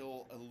is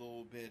still a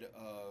little bit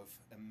of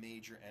a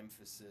major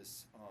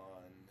emphasis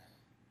on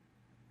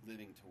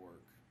living to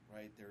work,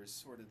 right? There is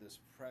sort of this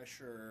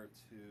pressure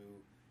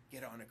to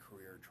get on a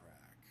career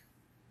track,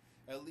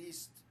 at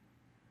least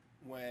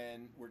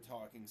when we're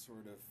talking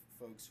sort of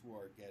folks who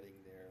are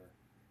getting their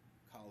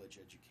college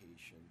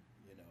education,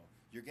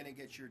 You're going to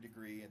get your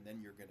degree, and then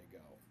you're going to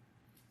go.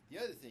 The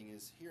other thing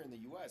is, here in the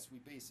U.S., we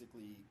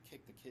basically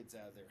kick the kids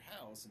out of their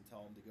house and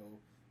tell them to go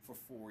for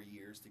 4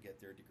 years to get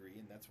their degree,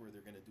 and that's where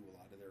they're going to do a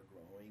lot of their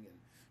growing and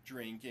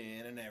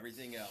drinking and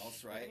everything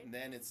else, right? And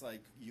then it's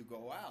like, you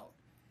go out.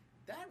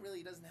 That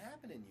really doesn't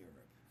happen in Europe.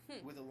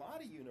 With a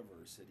lot of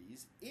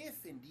universities,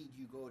 if indeed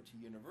you go to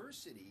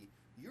university,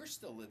 you're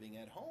still living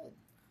at home.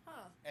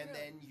 And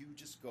then you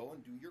just go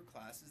and do your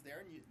classes there,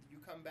 and you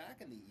come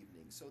back in the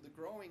evening. So the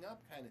growing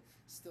up kind of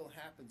still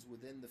happens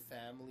within the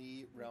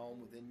family realm,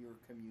 within your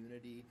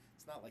community.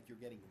 It's not like you're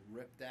getting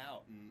ripped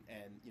out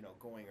and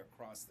going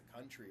across the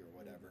country or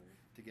whatever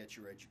to get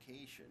your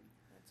education.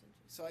 That's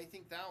interesting. So I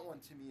think that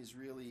one to me is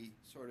really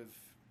sort of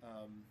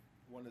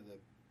one of the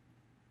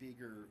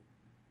bigger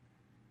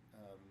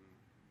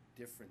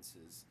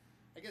differences.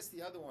 I guess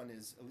the other one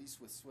is, at least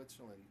with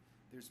Switzerland,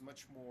 there's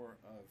much more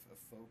of a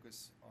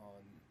focus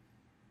on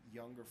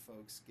younger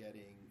folks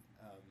getting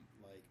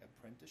like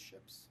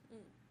apprenticeships,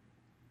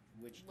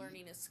 which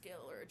learning a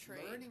skill or a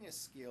trade. Learning a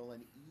skill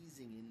and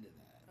easing into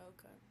that.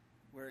 Okay.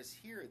 Whereas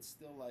here it's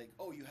still like,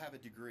 oh, you have a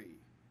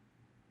degree.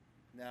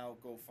 Now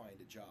go find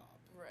a job.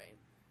 Right.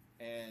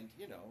 And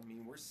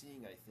we're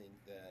seeing, I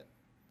think, that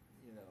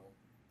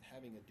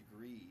having a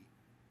degree.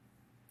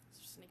 It's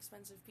just an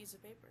expensive piece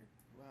of paper.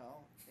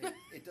 Well,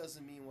 it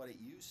doesn't mean what it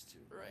used to,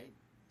 right?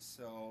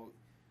 So,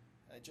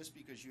 just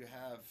because you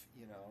have,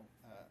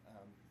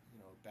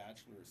 a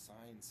Bachelor of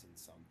Science in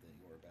something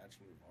or a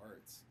Bachelor of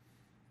Arts,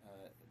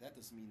 that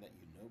doesn't mean that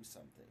you know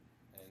something.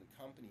 And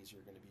companies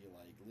are going to be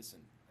like,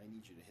 listen, I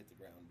need you to hit the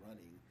ground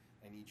running.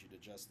 I need you to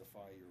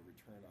justify your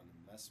return on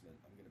investment.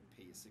 I'm going to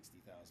pay you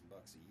 $60,000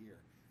 a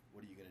year.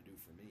 What are you going to do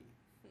for me?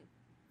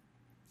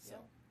 So.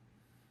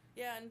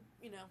 Yeah, and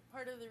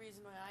part of the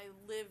reason why I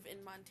live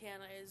in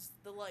Montana is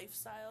the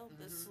lifestyle,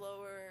 the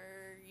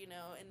slower,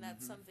 and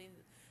that's something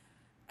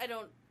I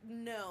don't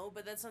know,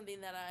 but that's something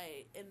that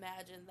I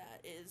imagine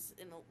that is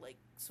in like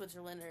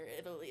Switzerland or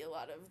Italy, a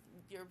lot of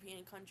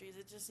European countries.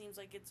 It just seems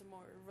like it's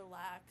more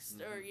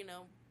relaxed or,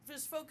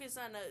 just focus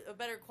on a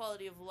better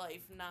quality of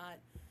life, not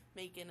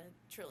making $1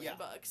 trillion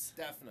bucks.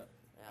 Definitely.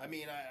 Yeah. I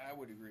mean, I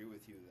would agree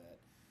with you that,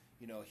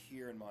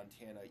 here in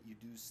Montana, you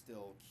do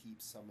still keep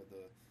some of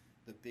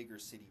the bigger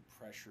city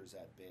pressures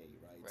at bay,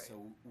 right?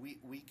 So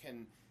we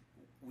can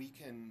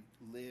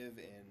live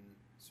in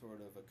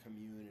sort of a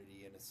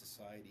community and a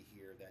society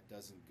here that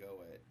doesn't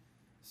go at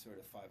sort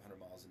of 500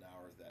 miles an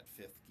hour, that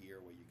fifth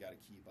gear where you got to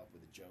keep up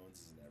with the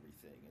Joneses and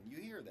everything. And you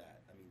hear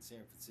that. I mean,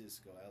 San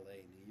Francisco,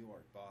 LA, New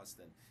York,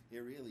 Boston, it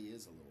really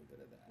is a little bit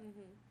of that.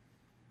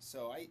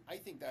 So I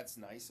think that's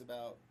nice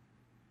about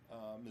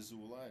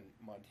Missoula and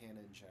Montana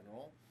in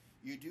general.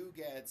 You do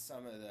get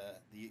some of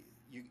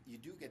you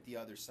do get the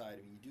other side.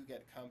 I mean, you do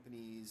get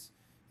companies,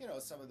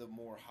 some of the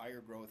more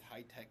higher growth,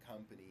 high tech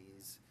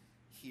companies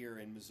here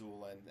in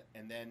Missoula,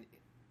 and then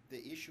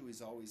the issue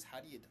is always how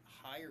do you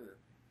hire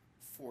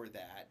for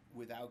that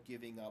without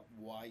giving up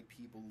why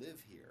people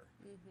live here,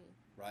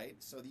 right?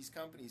 So these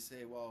companies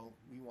say, well,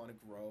 we want to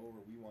grow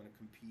or we want to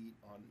compete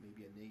on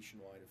maybe a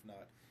nationwide, if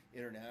not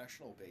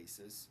international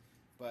basis.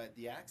 But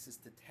the access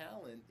to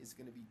talent is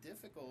going to be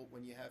difficult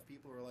when you have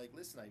people who are like,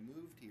 listen, I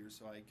moved here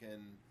so I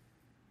can...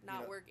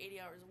 Not work 80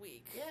 hours a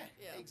week.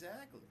 Yeah,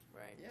 exactly.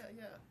 Right.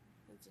 Yeah.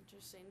 That's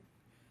interesting.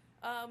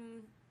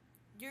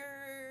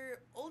 Your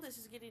oldest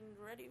is getting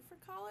ready for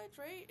college,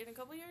 right? In a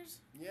couple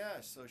years?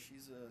 Yeah, so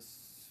she's a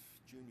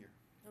junior.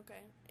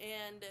 Okay.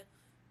 And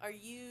are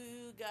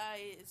you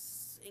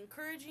guys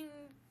encouraging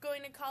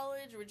going to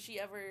college? Would she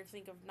ever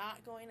think of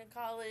not going to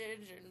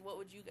college? And what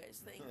would you guys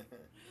think?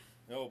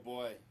 Oh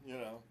boy, you're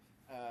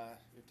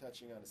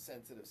touching on a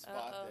sensitive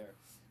spot there.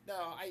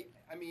 No,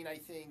 I mean, I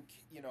think,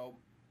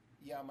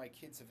 my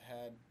kids have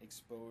had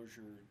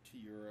exposure to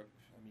Europe.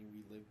 I mean,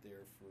 we lived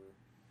there for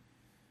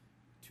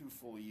 2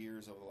 full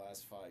years over the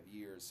last 5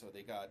 years, so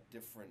they got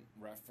different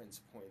reference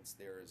points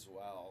there as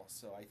well.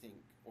 So I think,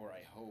 or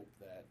I hope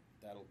that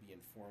that'll be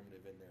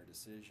informative in their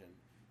decision.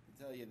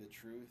 To tell you the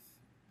truth,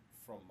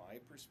 from my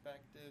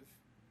perspective,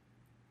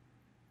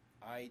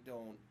 I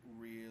don't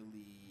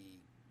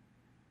really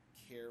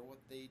care what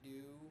they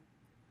do,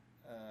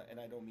 and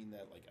I don't mean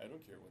that like I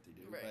don't care what they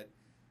do, but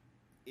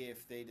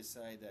if they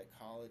decide that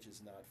college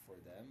is not for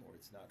them or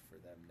it's not for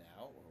them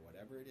now or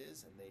whatever it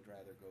is, and they'd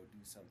rather go do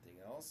something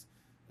else,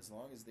 as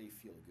long as they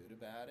feel good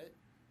about it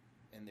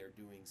and they're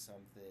doing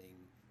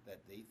something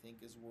that they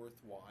think is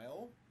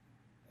worthwhile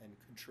and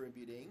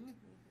contributing,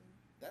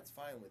 that's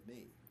fine with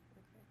me.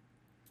 Okay.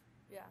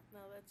 Yeah, no,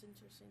 that's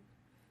interesting.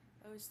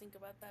 I always think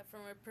about that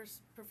from a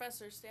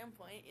professor's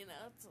standpoint,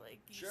 it's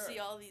like you see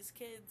all these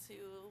kids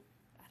who,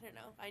 I don't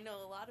know, I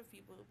know a lot of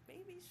people who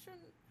maybe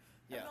shouldn't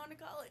have gone to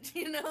college,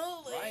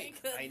 Right,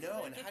 I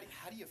know, and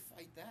how do you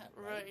fight that,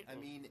 right? I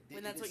mean...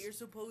 When that's what you're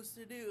supposed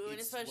to do, and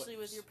especially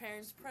with your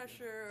parents'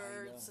 pressure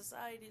or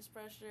society's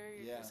pressure,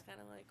 you're just kind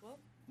of like, well...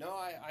 No,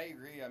 I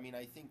agree. I mean,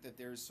 I think that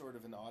there's sort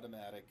of an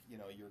automatic,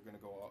 you're going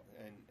to go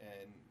and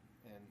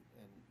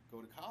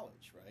go to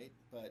college, right?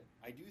 But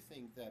I do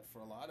think that for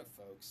a lot of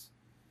folks...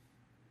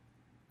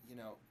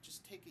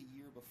 just take a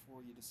year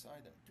before you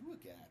decide that. Do a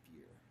gap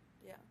year.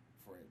 Yeah.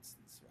 For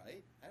instance,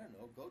 right? I don't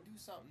know. Go do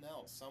something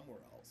else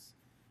somewhere else.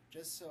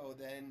 Just so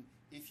then,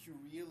 if you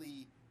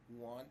really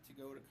want to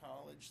go to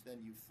college,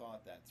 then you've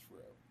thought that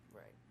through.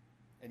 Right.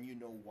 And you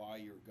know why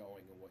you're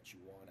going and what you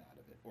want out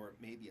of it, or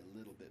maybe a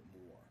little bit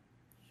more.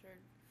 Sure.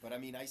 But I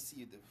mean, I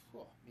see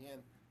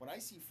when I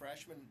see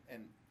freshmen,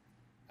 and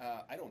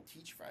I don't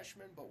teach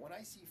freshmen, but when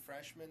I see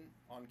freshmen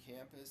on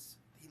campus,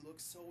 they look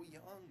so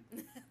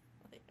young.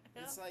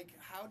 It's like,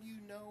 how do you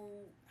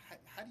know,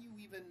 how do you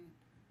even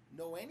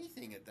know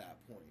anything at that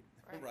point,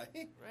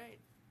 right? Right.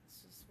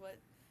 It's just what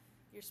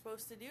you're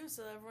supposed to do,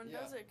 so everyone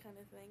does it kind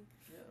of thing.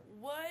 Yeah.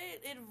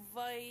 What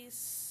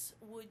advice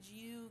would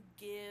you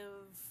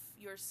give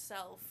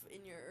yourself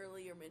in your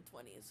early or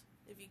mid-20s,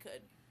 if you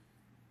could?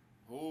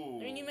 Oh.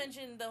 I mean, you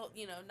mentioned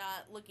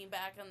not looking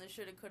back on the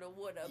shoulda, coulda,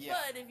 woulda,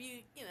 but if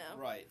you.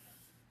 Right.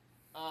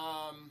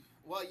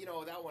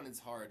 Well, that one is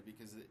hard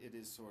because it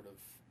is sort of,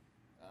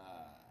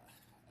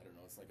 I don't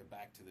know, it's like a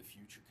Back to the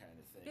Future kind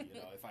of thing.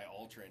 If I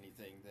alter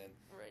anything, then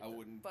I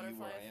wouldn't be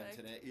where I am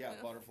today. Yeah,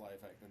 butterfly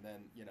effect. And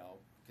then,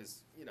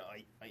 because,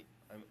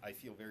 I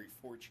feel very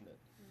fortunate.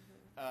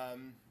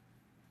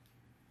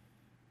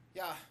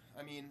 Yeah,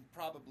 I mean,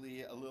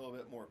 probably a little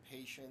bit more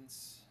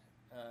patience.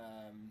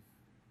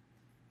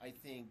 I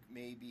think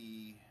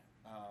maybe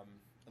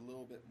a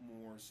little bit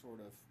more sort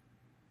of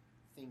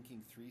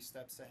thinking 3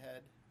 steps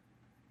ahead,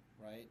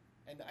 right?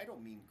 And I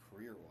don't mean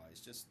career-wise,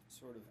 just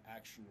sort of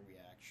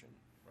action-reaction,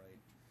 right?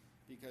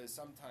 Because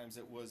sometimes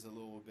it was a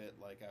little bit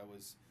like I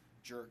was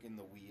jerking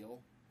the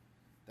wheel,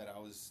 that I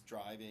was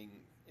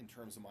driving in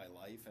terms of my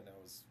life, and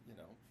I was,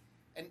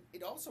 and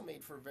it also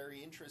made for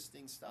very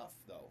interesting stuff,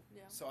 though.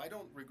 Yeah. So I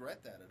don't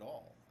regret that at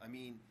all. I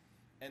mean,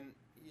 and,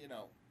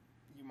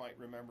 you might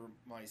remember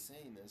my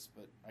saying this,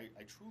 but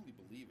I truly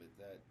believe it,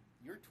 that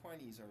your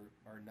 20s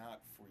are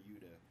not for you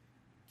to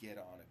get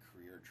on a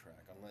career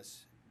track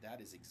unless that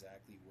is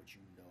exactly what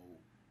you know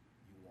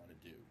you want to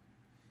do.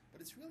 But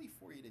it's really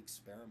for you to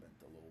experiment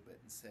a little bit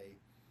and say,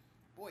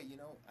 boy,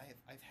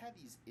 I've had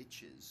these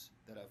itches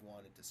that I've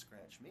wanted to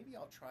scratch. Maybe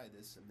I'll try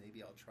this and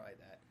maybe I'll try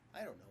that. I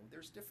don't know.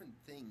 There's different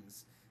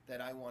things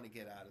that I want to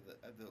get out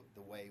of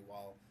the way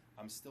while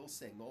I'm still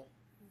single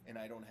and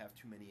I don't have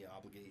too many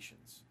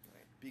obligations.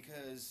 Right.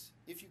 Because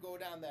if you go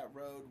down that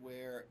road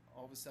where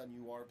all of a sudden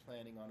you are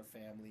planning on a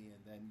family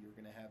and then you're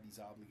going to have these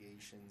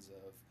obligations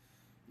of,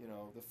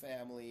 the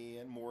family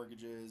and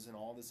mortgages and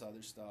all this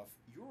other stuff,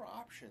 your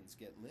options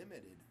get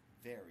limited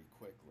very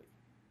quickly.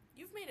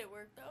 You've made it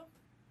work, though.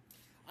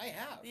 I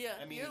have. Yeah,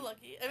 I mean, you're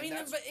lucky. I mean,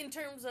 but in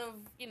terms of,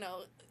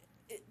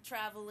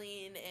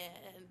 traveling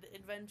and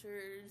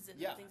adventures and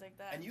things like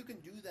that. And you can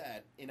do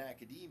that in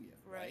academia,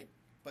 right?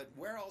 But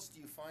where else do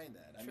you find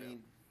that? True. I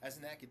mean, as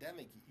an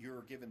academic,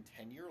 you're given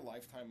tenure,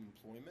 lifetime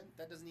employment.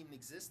 That doesn't even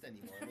exist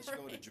anymore unless you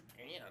go to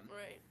Japan.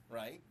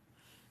 Right?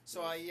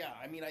 So I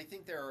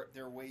think there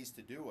are ways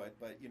to do it,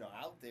 but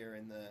out there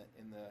in the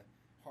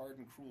hard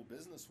and cruel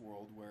business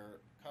world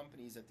where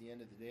companies at the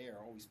end of the day are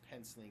always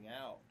penciling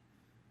out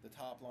the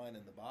top line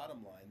and the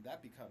bottom line,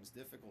 that becomes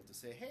difficult to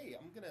say, hey,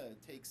 I'm going to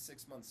take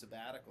 6 months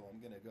sabbatical. I'm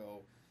going to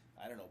go,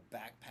 I don't know,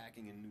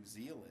 backpacking in New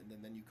Zealand.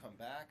 And then you come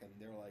back and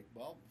they're like,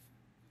 well,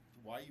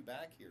 why are you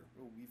back here?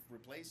 Oh, we've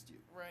replaced you.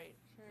 Right.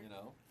 Sure.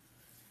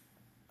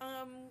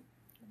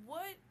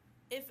 What,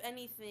 if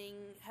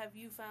anything, have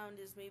you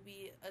found is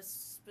maybe a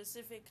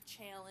specific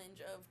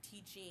challenge of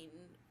teaching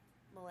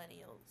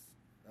millennials?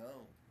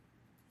 Oh.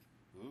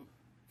 Ooh.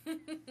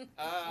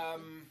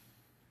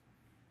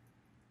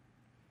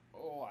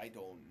 I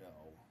don't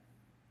know.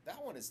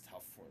 That one is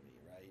tough for me,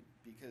 right?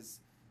 Because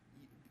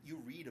you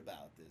read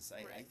about this.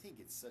 I think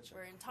it's such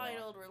we're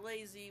entitled, we're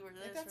lazy, we're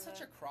this, that's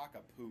such a crock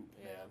of poop,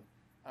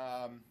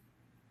 man.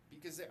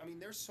 Because,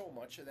 there's so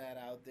much of that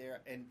out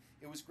there. And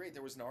it was great.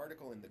 There was an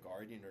article in The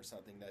Guardian or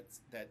something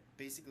that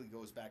basically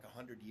goes back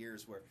 100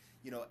 years where,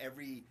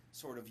 every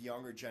sort of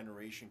younger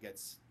generation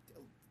gets,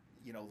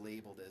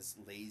 labeled as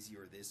lazy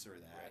or this or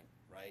that,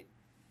 right?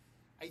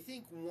 I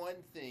think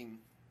one thing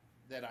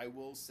that I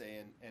will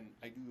say, and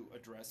I do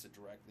address it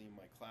directly in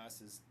my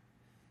classes,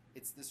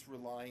 it's this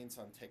reliance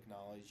on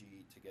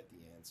technology to get the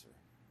answer.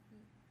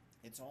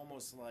 It's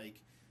almost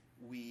like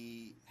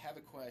we have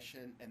a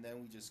question and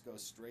then we just go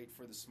straight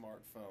for the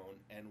smartphone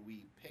and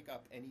we pick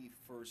up any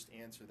first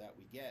answer that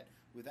we get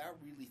without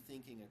really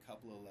thinking a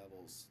couple of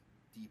levels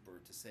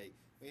deeper to say,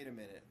 wait a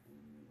minute,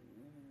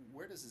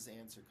 where does this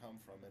answer come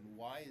from and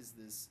why is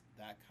this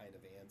that kind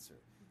of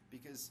answer?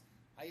 Because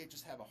I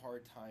just have a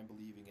hard time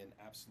believing in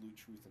absolute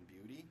truth and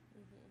beauty,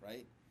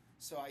 right?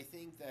 So I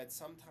think that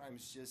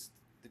sometimes just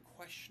the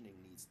questioning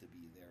needs to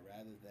be there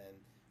rather than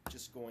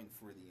just going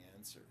for the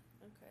answer.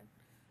 Okay.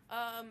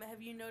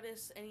 Have you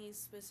noticed any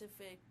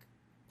specific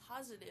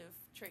positive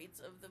traits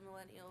of the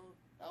millennial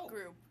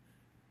group?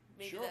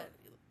 Maybe sure. that,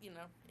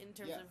 in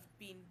terms of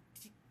being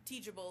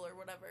teachable or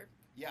whatever.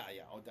 Yeah,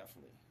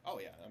 definitely. Oh,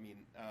 yeah.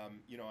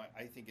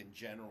 I think in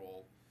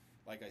general,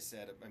 like I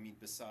said,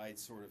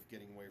 besides sort of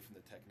getting away from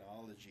the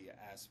technology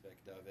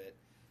aspect of it,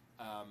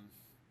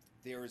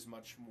 there is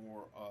much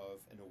more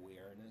of an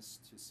awareness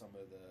to some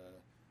of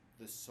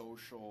the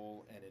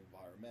social and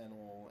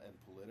environmental and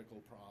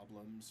political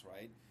problems,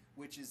 right?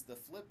 Which is the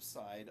flip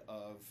side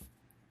of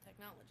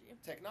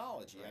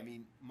technology.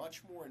 Right.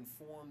 Much more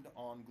informed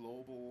on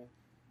global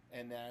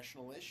and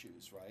national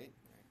issues, right?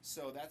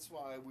 So that's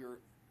why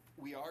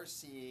we are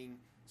seeing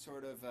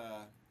sort of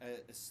a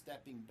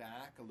stepping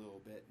back a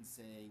little bit and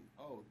saying,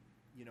 oh,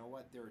 you know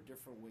what, there are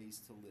different ways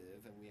to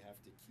live and we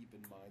have to keep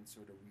in mind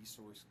sort of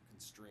resource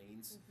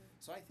constraints.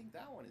 So I think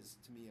that one is,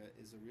 to me,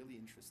 is a really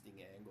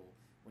interesting angle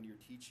when you're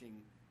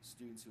teaching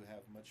students who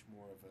have much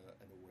more of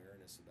an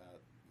awareness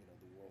about,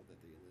 the world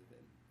that they live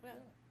in. Yeah.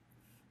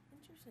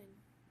 Interesting.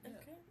 Yeah.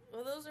 Okay.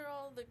 Well, those are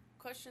all the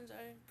questions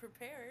I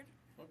prepared.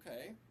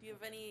 Okay. Do you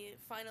have any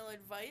final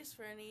advice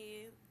for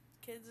any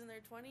kids in their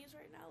 20s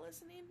right now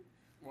listening?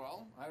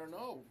 Well, I don't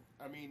know.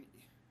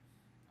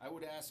 I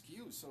would ask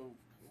you, so...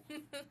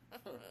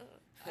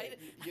 I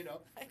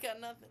got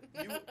nothing.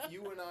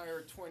 you and I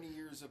are 20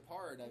 years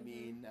apart.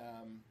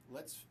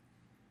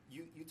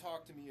 You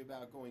talked to me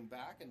about going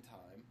back in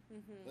time.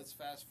 Let's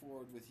fast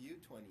forward with you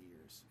 20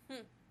 years.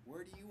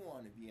 Where do you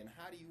want to be and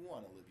how do you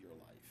want to live your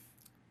life?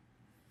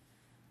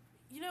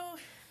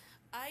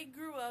 I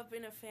grew up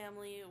in a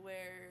family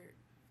where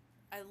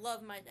I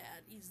love my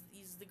dad.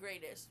 He's the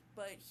greatest,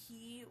 but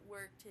he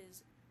worked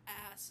his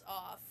ass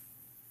off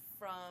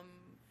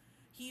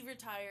he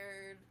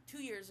retired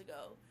 2 years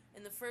ago,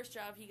 and the first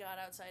job he got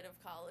outside of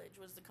college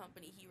was the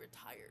company he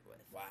retired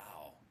with.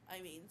 Wow.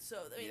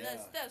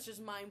 That's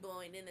just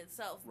mind-blowing in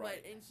itself.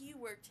 Right. And he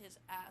worked his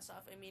ass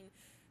off.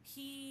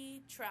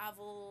 He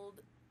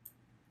traveled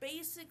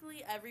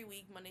basically every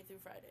week, Monday through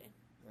Friday.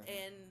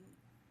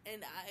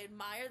 And I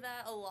admire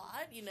that a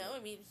lot,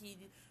 Sure.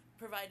 He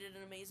provided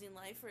an amazing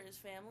life for his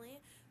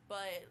family,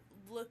 but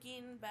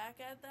looking back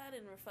at that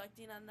and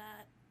reflecting on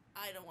that,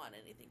 I don't want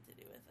anything to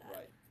do with that.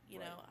 Right. You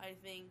know, I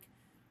think,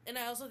 and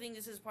I also think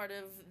this is part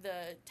of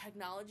the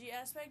technology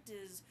aspect,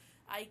 is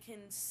I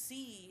can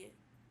see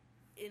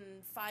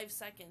in 5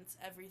 seconds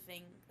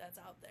everything that's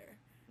out there.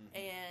 Mm-hmm.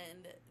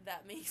 And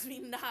that makes me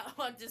not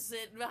want to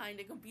sit behind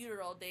a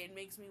computer all day. It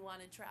makes me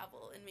want to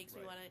travel. It makes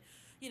me want to,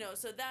 you know,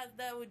 so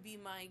that would be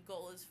my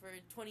goal, is for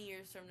 20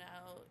 years from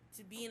now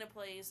to be in a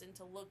place and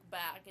to look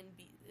back and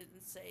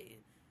say,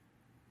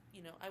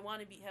 you know, I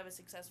want to have a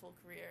successful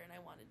career and I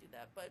want to do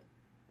that, but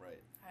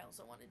I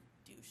also want to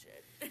do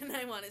shit and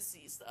I want to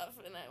see stuff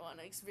and I want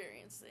to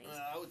experience things.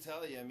 I would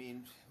tell you, I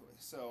mean,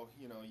 so,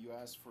 you know, you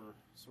asked for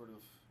sort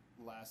of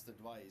last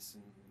advice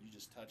and you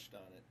just touched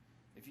on it.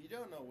 If you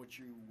don't know what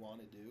you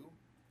want to do,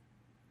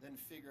 then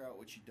figure out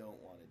what you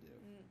don't want to do,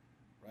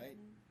 right?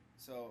 Mm-hmm.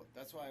 So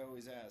that's why I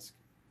always ask,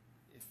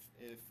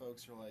 if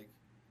folks are like,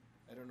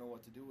 I don't know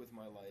what to do with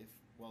my life,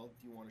 well,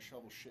 do you want to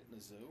shovel shit in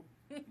a zoo?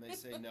 And they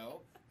say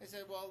no. I say,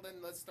 well, then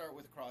let's start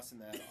with crossing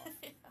that off,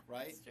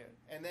 right? That's true.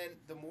 And then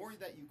the more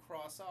that you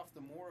cross off,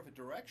 the more of a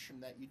direction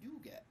that you do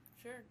get.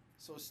 Sure.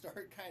 So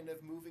start kind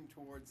of moving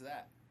towards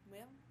that.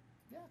 Well,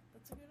 yeah,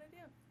 that's a good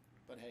idea.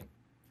 But hey,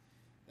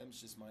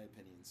 them's just my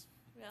opinions.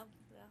 Well,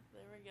 yeah,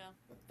 there we go.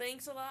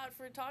 Thanks a lot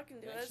for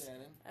talking to us. Thanks,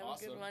 Shannon. Have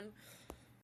awesome. a good one.